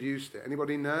president introduced it?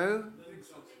 Anybody know?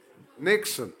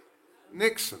 Nixon.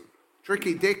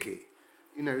 Tricky Dicky.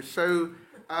 So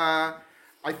I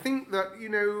think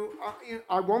that,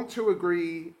 I want to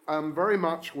agree very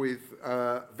much with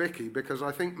Vicky, because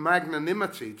I think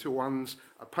magnanimity to one's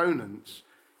opponents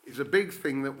is a big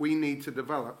thing that we need to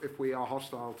develop if we are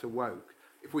hostile to woke.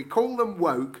 If we call them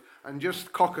woke and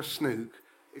just cock a snook,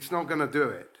 it's not going to do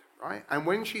it, right? And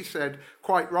when she said,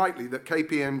 quite rightly, that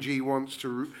KPMG wants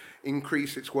to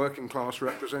increase its working class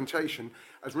representation,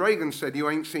 as Reagan said, you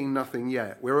ain't seen nothing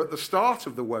yet. We're at the start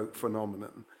of the woke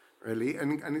phenomenon, really,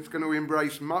 and it's going to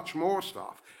embrace much more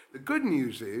stuff. The good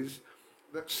news is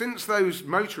that since those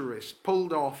motorists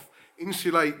pulled off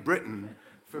Insulate Britain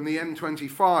from the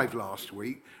M25 last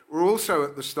week, we're also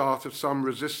at the start of some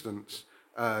resistance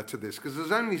to this, because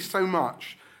there's only so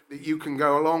much that you can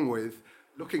go along with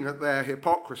looking at their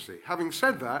hypocrisy. Having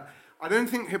said that, I don't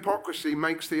think hypocrisy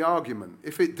makes the argument.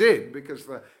 If it did, because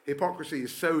the hypocrisy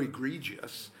is so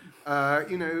egregious,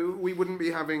 we wouldn't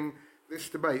be having this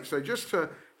debate. So just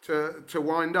to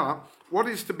wind up, what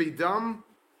is to be done?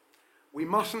 We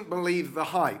mustn't believe the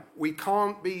hype. We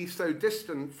can't be so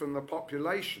distant from the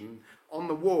population on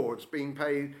the wards being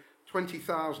paid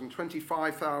 20,000,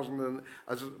 25,000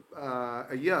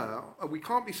 a year. We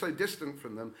can't be so distant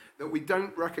from them that we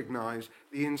don't recognise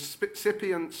the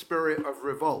incipient spirit of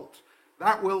revolt.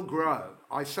 That will grow.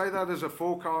 I say that as a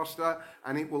forecaster,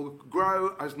 and it will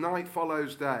grow as night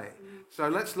follows day. So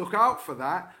let's look out for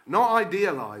that, not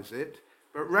idealise it,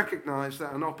 but recognise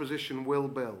that an opposition will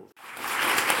build.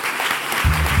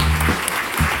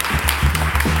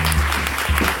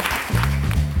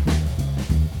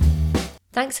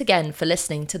 Thanks again for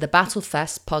listening to the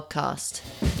Battlefest podcast.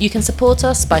 You can support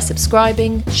us by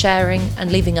subscribing, sharing,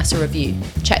 and leaving us a review.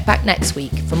 Check back next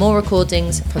week for more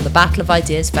recordings from the Battle of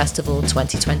Ideas Festival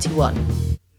 2021.